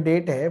का जो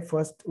डेट है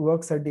फर्स्ट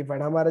वर्क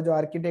सर्टिफाइड, हमारा जो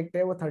आर्किटेक्ट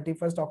है वो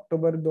 31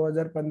 अक्टूबर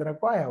 2015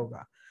 को आया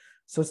होगा।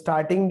 सो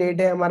स्टार्टिंग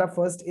डेट है हमारा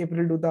 1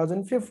 अप्रैल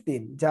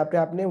 2015, जहाँ पे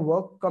आपने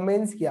वर्क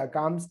कमेंस किया,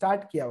 काम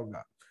स्टार्ट किया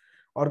होगा।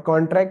 और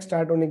कॉन्ट्रैक्ट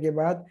स्टार्ट होने के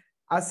बाद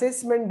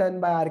असेसमेंट डन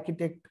बाय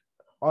आर्किटेक्ट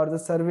और the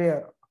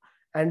surveyor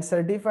and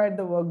certified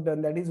the work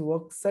done, that is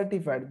work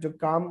certified. जो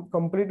काम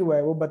कंप्लीट हुआ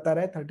है वो बता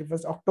रहा है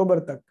 31 अक्टूबर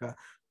तक का,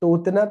 तो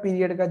उतना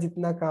पीरियड का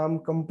जितना काम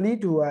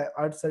कंप्लीट हुआ है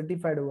और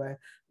सर्टिफाइड हुआ है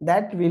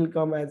that will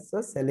come as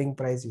a selling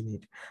price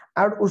unit.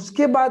 और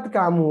उसके बाद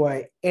काम हुआ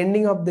है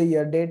ending of the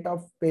year, date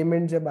of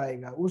payment जब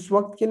आएगा उस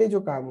वक्त के लिए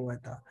जो काम हुआ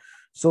था,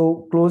 सो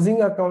क्लोजिंग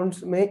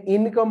अकाउंट्स में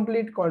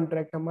इनकम्प्लीट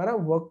कॉन्ट्रैक्ट हमारा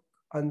वर्क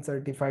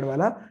अनसर्टिफाइड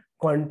वाला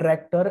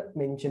कॉन्ट्रैक्टर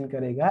मेंशन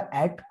करेगा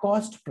एट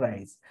कॉस्ट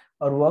प्राइस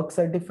और work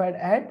certified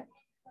eight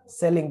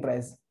selling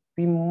price.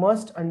 We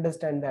must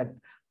understand that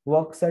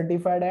work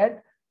certified at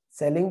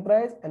selling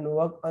price and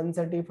work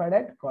uncertified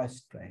at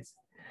cost price.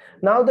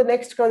 Now the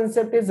next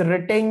concept is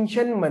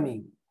retention money.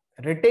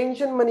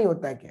 Retention money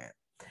होता क्या है?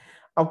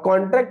 A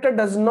contractor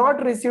does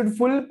not receive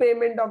full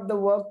payment of the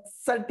work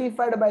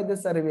certified by the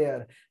surveyor.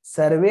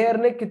 Surveyor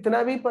ने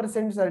कितना भी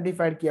percent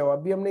certified किया होगा,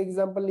 अभी हमने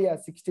एग्जांपल लिया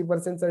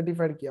 60%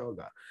 सर्टिफाइड किया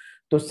होगा,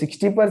 तो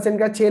 60%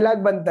 का 6 लाख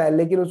बनता है,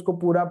 लेकिन उसको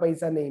पूरा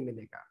पैसा नहीं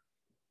मिलेगा।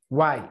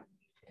 Why?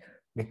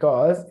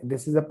 Because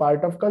this is a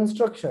part of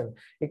construction.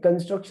 एक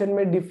कंस्ट्रक्शन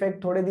में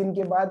डिफेक्ट थोड़े दिन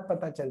के बाद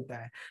पता चलता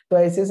है, तो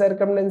ऐसे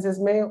सर्कमस्टेंसेस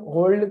में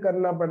होल्ड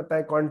करना पड़ता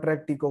है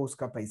कॉन्ट्रैक्टी को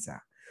उसका पैसा।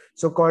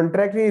 सो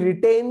contract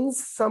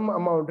retains some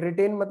amount,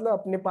 retain मतलब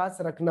अपने पास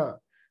रखना,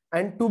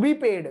 and to be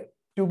paid,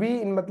 to be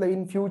in मतलब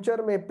इन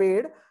फ्यूचर में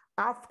paid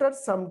after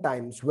some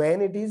times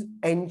when it is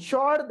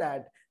ensured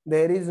that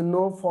there is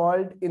no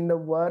fault in the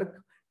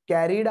work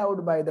carried out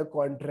by the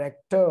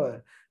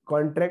contractor.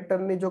 Contractor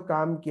ने जो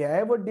काम किया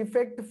है वो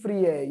defect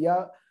free है या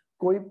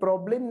कोई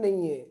प्रॉब्लम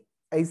नहीं है,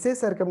 ऐसे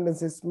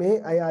सर्कमस्टेंसेस में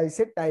या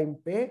ऐसे टाइम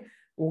पे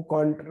वो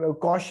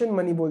कॉशन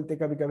मनी बोलते,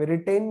 कभी कभी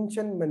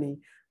रिटेंशन मनी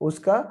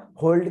उसका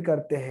होल्ड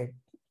करते हैं।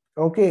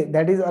 Okay,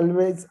 that is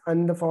always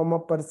in the form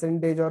of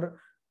percentage और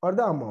the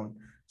amount.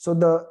 So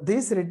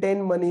this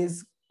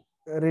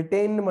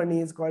retained money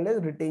is called as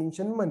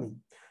retention money.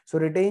 So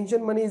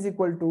retention money is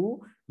equal to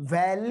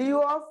value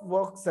of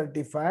work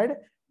certified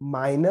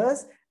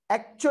minus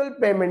actual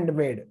payment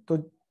made. तो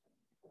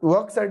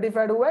work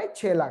certified हुआ है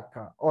 6 लाख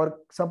का,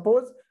 और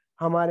suppose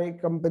हमारे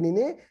company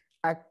ने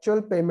actual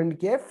payment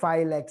किया है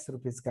 5 lakh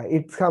rupees का,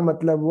 इसका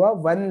मतलब हुआ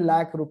 1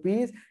 lakh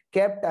rupees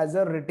kept as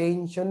a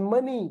retention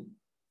money,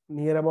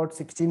 near about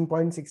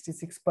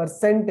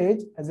 16.66%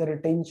 as a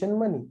retention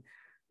money.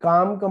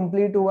 काम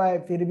कंप्लीट हुआ है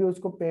फिर भी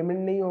उसको पेमेंट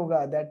नहीं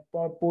होगा, that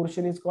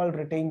portion is called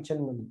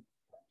retention money.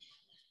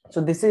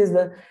 So this is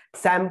the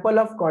sample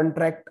of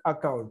contract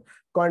account.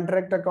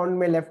 Contract account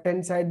में left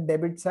hand side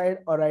debit side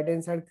और right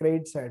hand side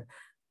credit side.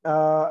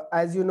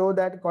 As you know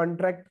that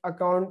contract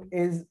account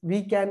is,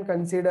 we can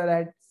consider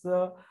as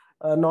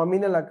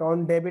nominal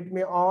account. Debit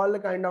में all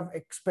kind of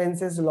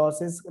expenses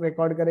losses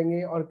record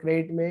करेंगे, और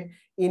credit में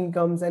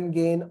incomes and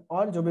gain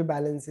और जो भी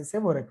balances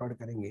है वो record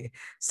करेंगे.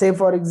 Say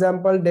for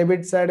example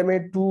debit side में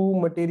to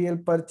material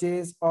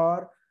purchase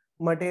और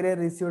मटेरियल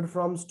रिसीव्ड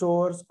फ्रॉम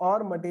स्टोर्स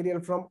और मटेरियल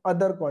फ्रॉम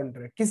अदर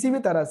कॉन्ट्रैक्ट, किसी भी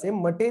तरह से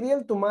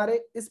मटेरियल तुम्हारे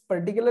इस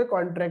पर्टिकुलर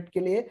कॉन्ट्रैक्ट के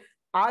लिए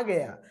आ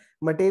गया,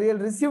 मटेरियल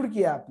रिसीव्ड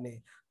किया आपने,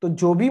 तो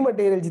जो भी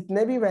मटेरियल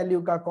जितने भी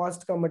वैल्यू का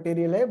कॉस्ट का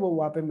मटेरियल है वो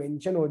वहां पे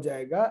मेंशन हो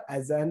जाएगा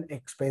as an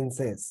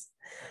expenses.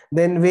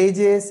 Then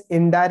wages,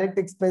 indirect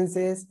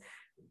expenses,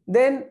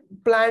 then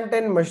plant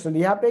and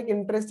machinery. यहाँ पे एक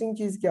इंटरेस्टिंग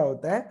चीज क्या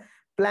होता है,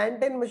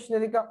 प्लांट एंड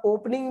मशीनरी का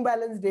ओपनिंग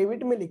बैलेंस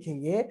डेबिट में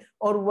लिखेंगे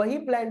और वही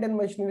प्लांट एंड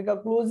मशीनरी का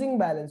closing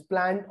balance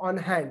plant on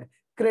hand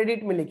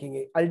credit में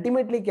लिखेंगे।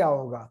 अल्टीमेटली क्या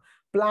होगा,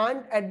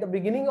 plant at the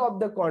beginning of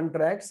the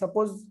contract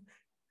suppose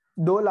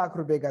 2 lakh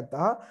रुपए का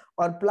था,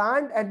 और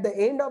plant at the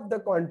end of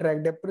the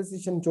contract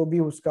depreciation जो भी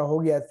उसका हो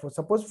गया,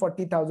 सपोज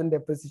 40,000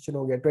 डेप्रिसिएशन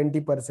हो गया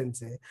 20%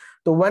 से,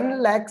 तो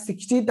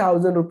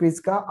 1,60,000 रुपीज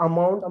का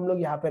अमाउंट हम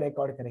लोग यहाँ पे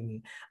रिकॉर्ड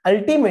करेंगे।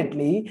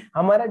 अल्टीमेटली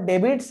हमारा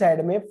डेबिट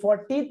साइड में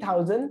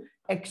 40,000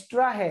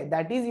 एक्स्ट्रा है,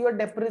 that is your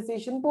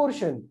depreciation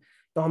portion.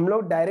 तो हम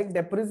लोग direct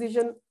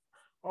depreciation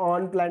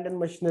on plant and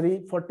machinery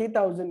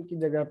 40,000 की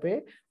जगह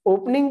पे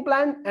opening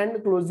plant and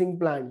closing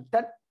plant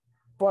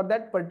for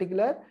that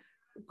particular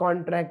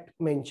contract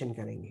mention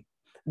करेंगे।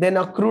 Then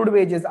accrued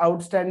wages,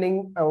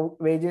 outstanding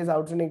wages,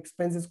 outstanding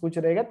expenses कुछ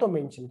रहेगा तो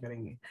मेंशन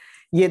करेंगे।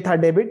 ये था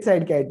डेबिट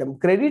साइड के आइटम।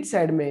 क्रेडिट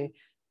साइड में,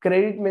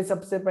 क्रेडिट में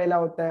सबसे पहला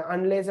होता है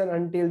unless and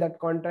until that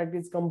contract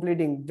is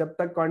completing, जब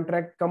तक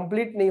कॉन्ट्रैक्ट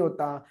कंप्लीट नहीं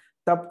होता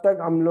तब तक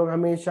हम लोग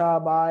हमेशा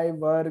बाय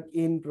वर्क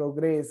इन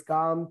प्रोग्रेस,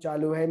 काम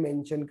चालू है,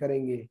 मेंशन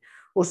करेंगे।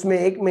 उसमें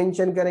एक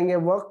मेंशन करेंगे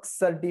work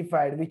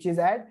certified which is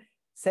at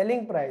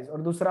selling price,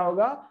 और दूसरा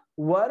होगा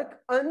work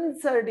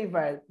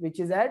uncertified which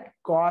is at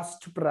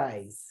cost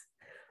price.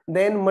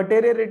 Then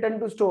material return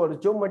to store,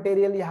 जो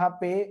मटेरियल यहाँ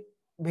पे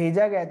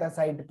भेजा गया था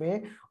साइट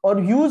पे और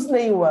यूज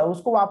नहीं हुआ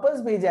उसको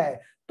वापस भेजा है,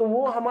 तो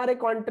वो हमारे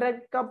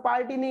कॉन्ट्रैक्ट का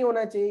पार्ट ही नहीं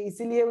होना चाहिए,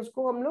 इसीलिए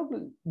उसको हम लोग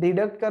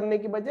डिडक्ट करने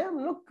की बजाय हम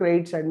लोग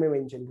क्रेडिट साइड में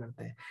मेंशन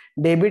करते हैं।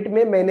 डेबिट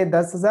में मैंने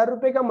 10,000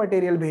 रुपए का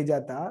मटेरियल भेजा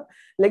था,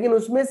 लेकिन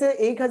उसमें से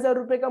 1,000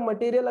 रुपए का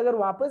मटेरियल अगर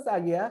वापस आ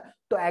गया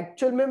तो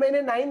एक्चुअल में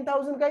मैंने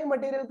 9,000 का ही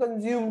मटेरियल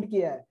कंज्यूम्ड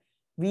किया है।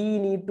 We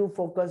need to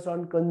focus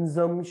on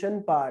consumption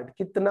part,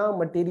 कितना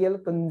मटेरियल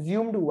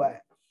कंज्यूम्ड हुआ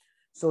है।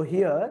 So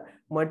here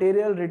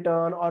material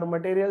return or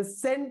material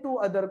sent to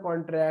other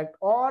contract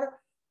or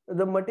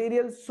the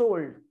material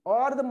sold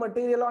or the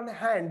material on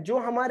hand जो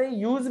हमारे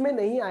यूज में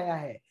नहीं आया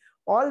है,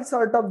 all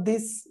sort of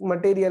this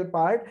material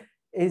part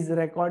is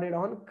recorded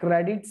on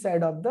credit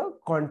side of the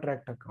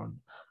contract account.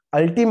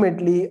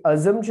 Ultimately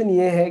assumption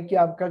ये है कि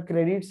आपका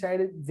क्रेडिट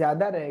साइड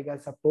ज्यादा रहेगा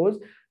सपोज,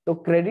 तो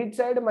credit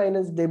side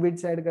minus debit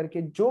side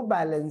करके जो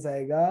बैलेंस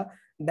आएगा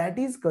that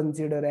is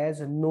consider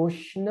as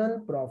notional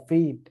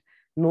profit.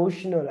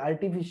 Notional,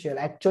 artificial,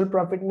 actual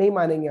profit नहीं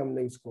मानेंगे हम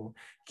लोग इसको।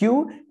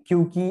 क्यों?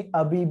 क्योंकि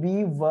अभी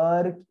भी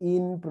वर्क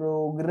इन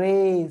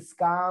प्रोग्रेस,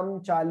 काम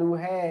चालू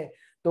है,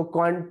 तो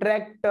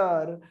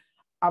कॉन्ट्रैक्टर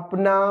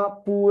अपना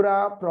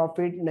पूरा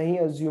प्रॉफिट नहीं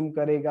अज्यूम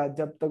करेगा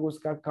जब तक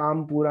उसका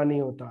काम पूरा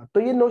नहीं होता। तो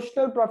ये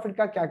नोशनल प्रॉफिट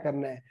का क्या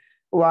करना है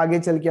वो आगे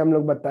चल के हम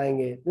लोग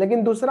बताएंगे।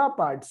 लेकिन दूसरा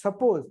पार्ट,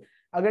 सपोज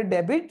अगर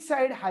डेबिट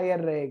साइड हायर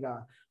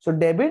रहेगा, so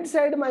debit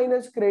side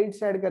minus credit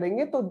side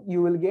करेंगे तो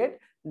you will get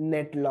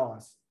net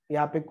loss.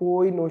 यहाँ पे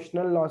कोई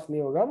नोशनल लॉस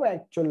नहीं होगा, वो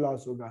एक्चुअल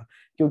लॉस होगा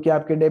क्योंकि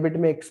आपके डेबिट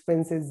में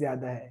एक्सपेंसेस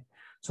ज्यादा है।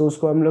 सो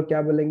उसको हम लोग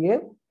क्या बोलेंगे,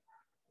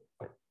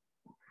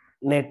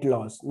 net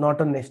loss,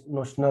 not a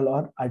notional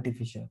और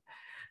artificial.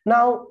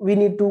 Now we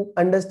need to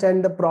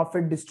understand the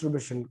profit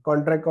distribution.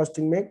 Contract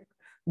costing में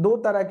दो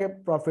तरह के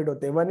प्रॉफिट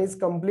होते हैं, one is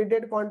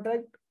completed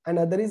contract and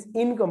other is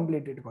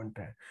incompleted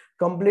contract.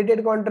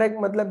 Completed contract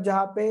मतलब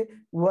जहां पे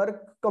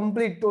वर्क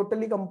कंप्लीट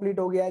टोटली कंप्लीट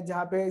हो गया है,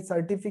 जहां पे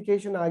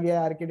सर्टिफिकेशन आ गया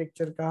है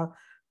आर्किटेक्चर का,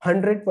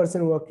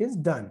 100% work is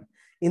done.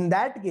 In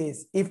that case,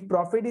 if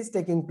profit is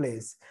taking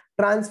place,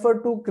 transfer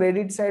to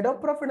credit side of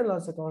profit and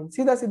loss account.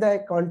 सीधा सीधा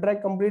एक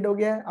कॉन्ट्रैक्ट कंप्लीट हो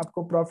गया है,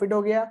 आपको प्रॉफिट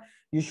हो गया,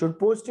 you should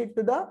post it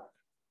to the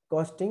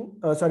costing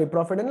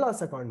profit and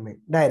loss account में,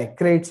 डायरेक्ट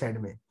क्रेडिट साइड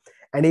में।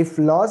 एंड इफ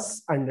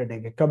लॉस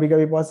अंडरटेक, कभी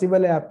कभी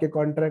पॉसिबल है आपके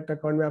कॉन्ट्रैक्ट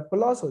अकाउंट में आपको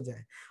लॉस हो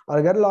जाए, और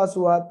अगर लॉस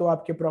हुआ तो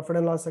आपके प्रॉफिट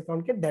एंड लॉस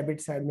अकाउंट के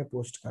डेबिट साइड में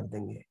पोस्ट कर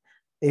देंगे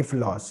if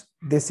loss.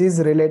 This is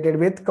related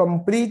with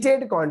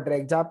completed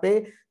contract, जहां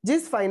पे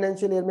जिस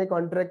फाइनेंशियल ईयर में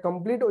कॉन्ट्रैक्ट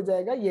कंप्लीट हो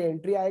जाएगा ये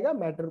एंट्री आएगा,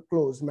 matter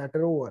close,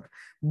 matter over.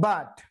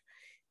 But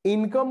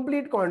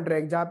incomplete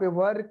contract जहां पे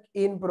वर्क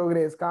इन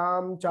प्रोग्रेस,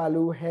 काम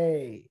चालू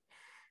है,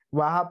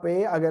 वहां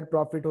पे अगर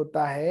प्रॉफिट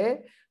होता है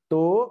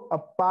तो a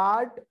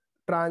part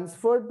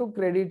transfer to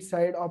credit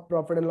side of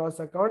profit and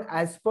loss account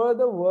as per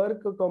the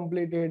work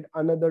completed,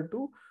 another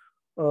to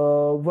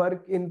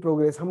work in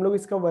progress. हम लोग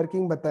इसका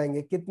वर्किंग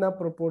बताएंगे, कितना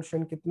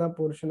प्रोपोर्शन कितना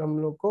पोर्शन हम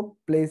लोग को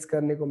प्लेस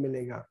करने को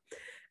मिलेगा।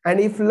 And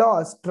if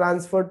loss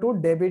transfer to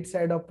debit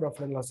side of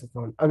profit and loss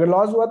account, अगर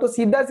लॉस हुआ तो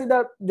सीधा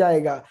सीधा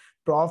जाएगा,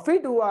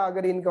 प्रॉफिट हुआ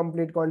अगर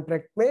इनकम्प्लीट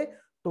कॉन्ट्रैक्ट में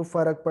तो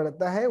फर्क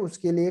पड़ता है,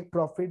 उसके लिए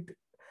प्रॉफिट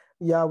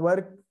या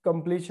वर्क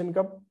कंप्लीशन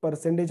का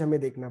परसेंटेज हमें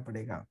देखना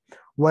पड़ेगा।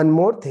 One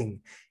more thing,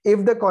 if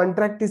the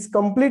contract is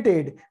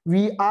completed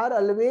we are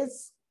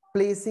always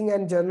placing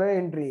and journal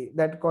entry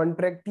that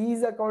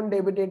contractees account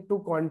debited to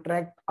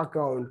contract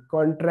account,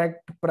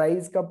 contract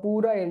price का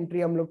पूरा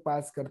एंट्री हम लोग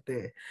पास करते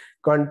हैं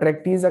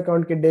contractees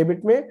account के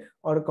डेबिट में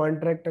और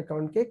contract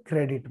account के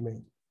क्रेडिट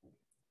में।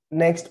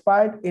 Next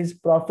part is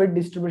profit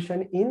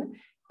distribution in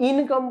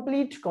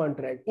incomplete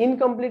contract.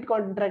 Incomplete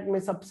contract में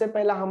सबसे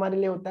पहला हमारे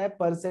लिए होता है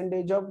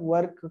परसेंटेज ऑफ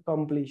वर्क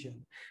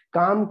कंप्लीशन,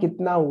 काम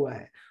कितना हुआ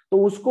है,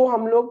 तो उसको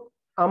हम लोग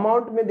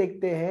अमाउंट में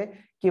देखते हैं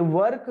कि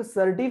वर्क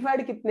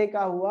सर्टिफाइड कितने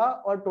का हुआ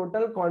और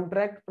टोटल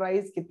कॉन्ट्रैक्ट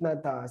प्राइस कितना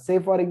था। से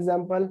फॉर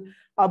एग्जांपल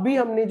अभी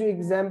हमने जो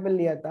एग्जांपल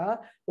लिया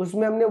था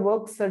उसमें हमने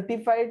वर्क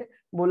सर्टिफाइड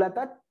बोला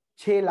था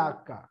 6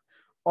 लाख का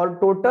और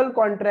टोटल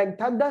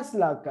कॉन्ट्रैक्ट था 10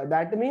 लाख का,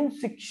 that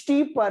means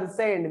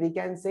 60%, we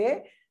can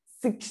say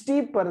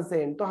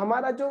 60%। तो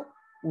हमारा जो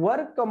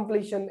वर्क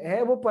कंप्लीशन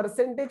है वो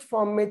परसेंटेज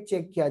फॉर्म में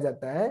चेक किया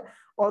जाता है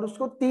और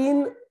उसको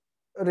 3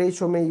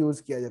 रेशो में यूज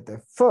किया जाता है।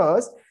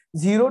 फर्स्ट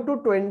 0 to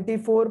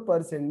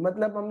 24%,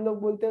 मतलब हम लोग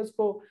बोलते हैं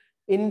उसको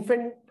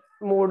इन्फेंट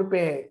मोड पे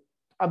है,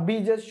 अभी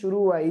जस्ट शुरू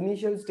हुआ,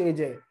 इनिशियल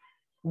स्टेज है,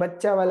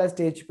 बच्चा वाला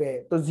स्टेज पे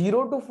है, तो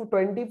 0 to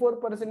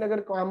 24% अगर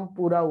काम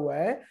पूरा हुआ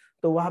है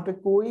तो वहां पे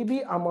कोई भी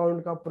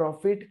अमाउंट का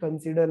प्रॉफिट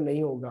कंसीडर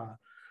नहीं होगा।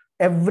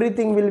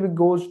 Everything will be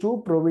goes to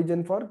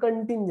provision for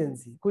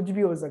contingency, कुछ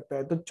भी हो सकता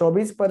है। तो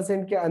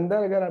 24% के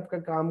अंदर अगर आपका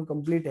काम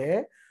कंप्लीट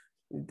है,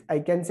 I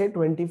can say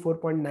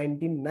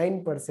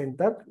 24.99%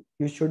 तक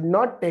you should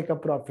not take a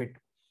profit.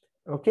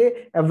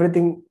 Okay,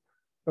 everything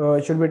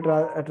should be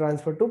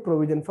transferred to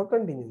provision for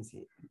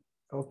contingency.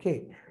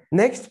 Okay,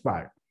 next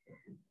part,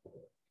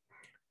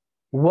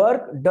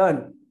 work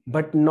done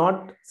but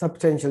not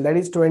substantial, that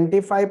is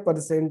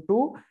 25%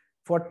 to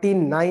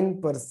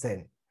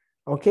 49%.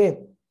 Okay,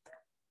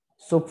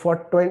 so for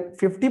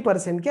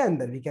 50% के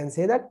अंदर we can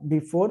say that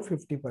before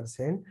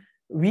 50%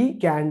 we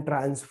can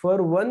transfer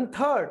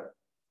 1/3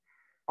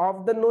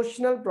 of the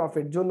notional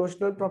profit. जो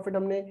notional profit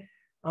हमने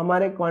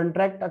हमारे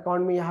contract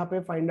account में यहाँ पे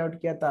find out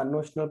किया था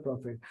नोशनल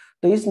प्रॉफिट,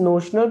 तो इस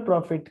नोशनल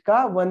प्रॉफिट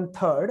का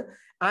 1/3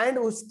 एंड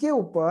उसके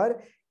ऊपर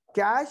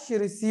कैश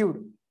रिसीव्ड,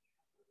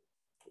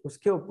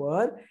 उसके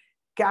ऊपर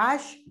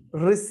cash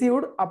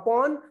received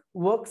upon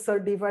work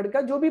certified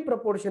का जो भी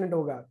प्रोपोर्शनेट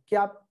होगा कि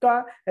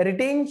आपका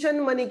रिटेंशन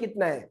मनी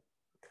कितना है।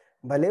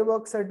 भले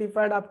वर्क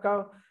सर्टिफाइड आपका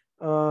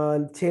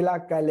 6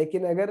 लाख का है,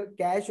 लेकिन अगर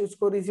कैश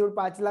उसको रिसीव्ड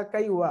 5 लाख का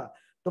ही हुआ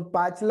तो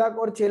 5 लाख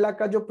और 6 लाख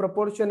का जो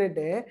प्रोपोर्शनेट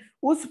है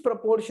उस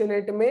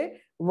प्रोपोर्शनेट में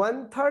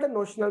 1/3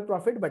 notional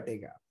profit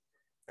बटेगा।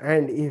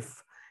 And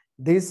if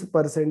this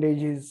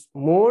percentage is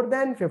more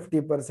than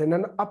 50%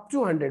 and up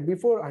to 100,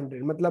 before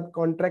 100 मतलब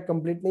कॉन्ट्रैक्ट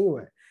कंप्लीट नहीं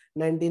हुआ है,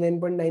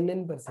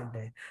 99.99%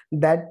 है,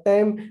 that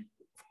time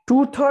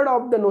 2/3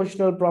 of the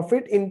notional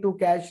profit into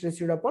cash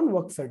received upon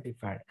work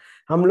certified.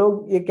 हम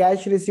लोग ये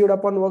cash received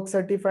upon work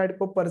certified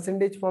को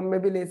percentage form में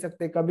भी ले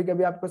सकते हैं। कभी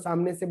कभी आपको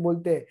सामने से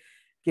बोलते हैं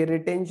कि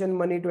रिटेंशन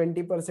मनी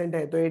 20%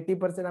 है तो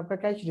 80% आपका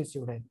कैश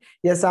रिसीव्ड है,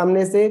 या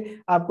सामने से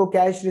आपको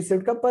कैश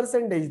रिसीव्ड का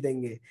परसेंटेज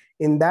देंगे।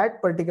 In that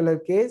particular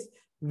case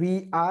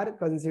we are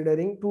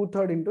considering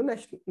 2/3 into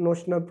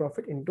notional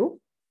profit into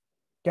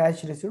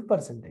cash received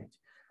percentage.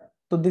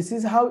 तो this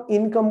is how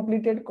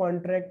incompleted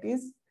contract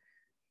is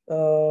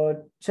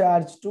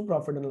charged to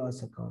profit and loss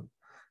account.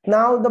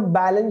 Now the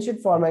balance sheet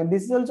format,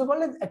 this is also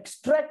called as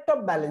extract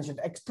of balance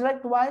sheet.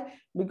 Extract, why?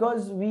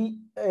 Because we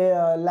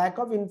lack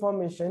of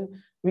information,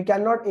 we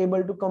cannot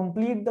able to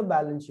complete the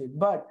balance sheet,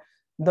 but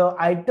the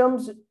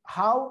items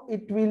how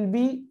it will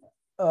be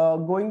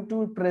going to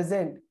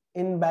present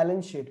in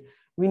balance sheet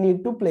we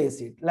need to place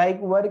it,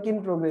 like work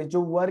in progress।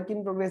 जो work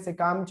in progress है,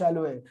 काम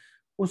चालू है,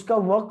 उसका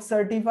work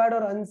certified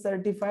और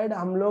uncertified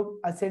हम लोग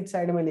asset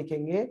side में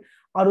लिखेंगे,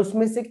 और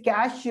उसमें से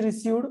cash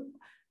received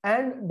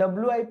and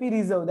WIP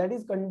reserve, that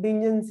is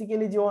contingency के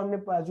लिए जो हमने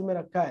बाजू में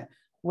रखा है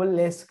वो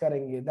लेस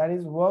करेंगे, that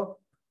is work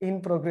in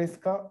progress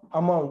का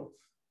अमाउंट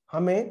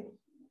हमें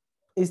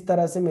इस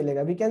तरह से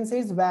मिलेगा। We can say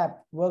is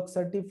वैप, work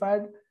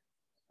certified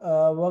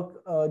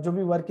work, जो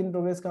भी वर्क इन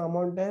प्रोग्रेस का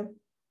अमाउंट है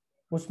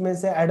उसमें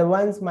से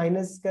एडवांस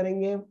माइनस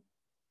करेंगे,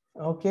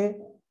 ओके,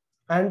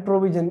 एंड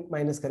प्रोविजन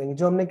माइनस करेंगे।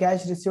 जो हमने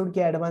कैश रिसीव्ड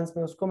किया एडवांस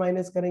में उसको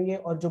माइनस करेंगे,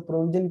 और जो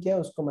प्रोविजन किया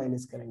उसको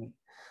माइनस करेंगे।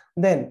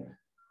 देन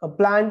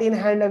प्लांट इन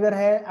हैंड अगर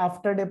है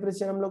आफ्टर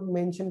डेप्रिसिएशन हम लोग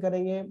मेंशन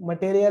करेंगे,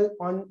 मटेरियल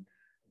ऑन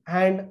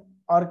हैंड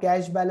और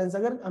कैश बैलेंस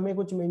अगर हमें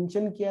कुछ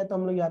मेंशन किया है तो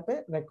हम लोग यहाँ पे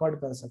रिकॉर्ड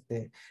कर सकते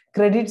हैं।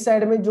 क्रेडिट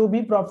साइड में जो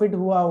भी प्रॉफिट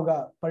हुआ होगा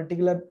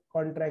पर्टिकुलर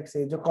कॉन्ट्रैक्ट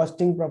से, जो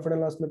कॉस्टिंग प्रॉफिट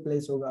एंड लॉस में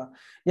प्लेस होगा,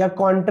 या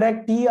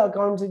कॉन्ट्रैक्ट टी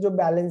अकाउंट से जो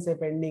बैलेंस है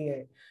पेंडिंग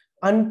है,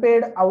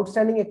 अनपेड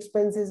आउटस्टैंडिंग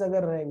एक्सपेंसेस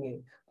अगर रहेंगे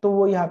तो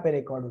वो यहाँ पे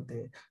रिकॉर्ड होते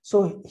हैं।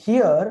 So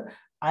here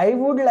I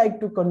would like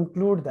to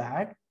conclude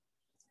that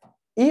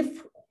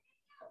if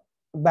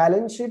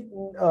balance sheet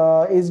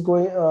is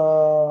going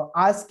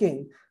asking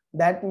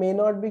that may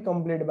not be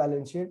complete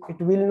balance sheet, it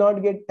will not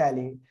get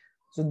tallied.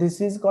 So this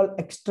is called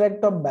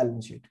extract of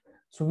balance sheet.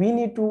 So we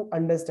need to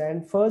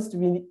understand first,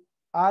 we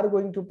are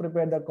going to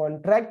prepare the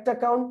contract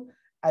account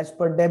as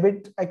per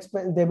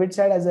debit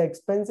side as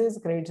expenses,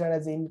 credit side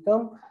as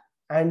income,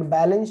 and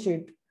balance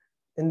sheet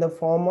in the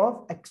form of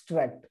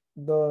extract.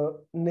 The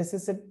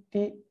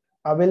necessity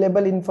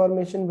available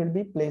information will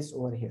be placed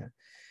over here.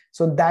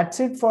 So that's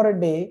it for a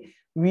day.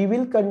 We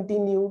will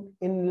continue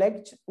in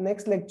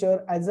next lecture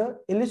as a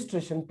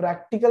illustration,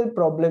 practical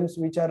problems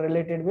which are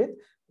related with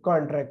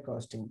contract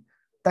costing.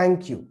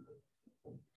 Thank you.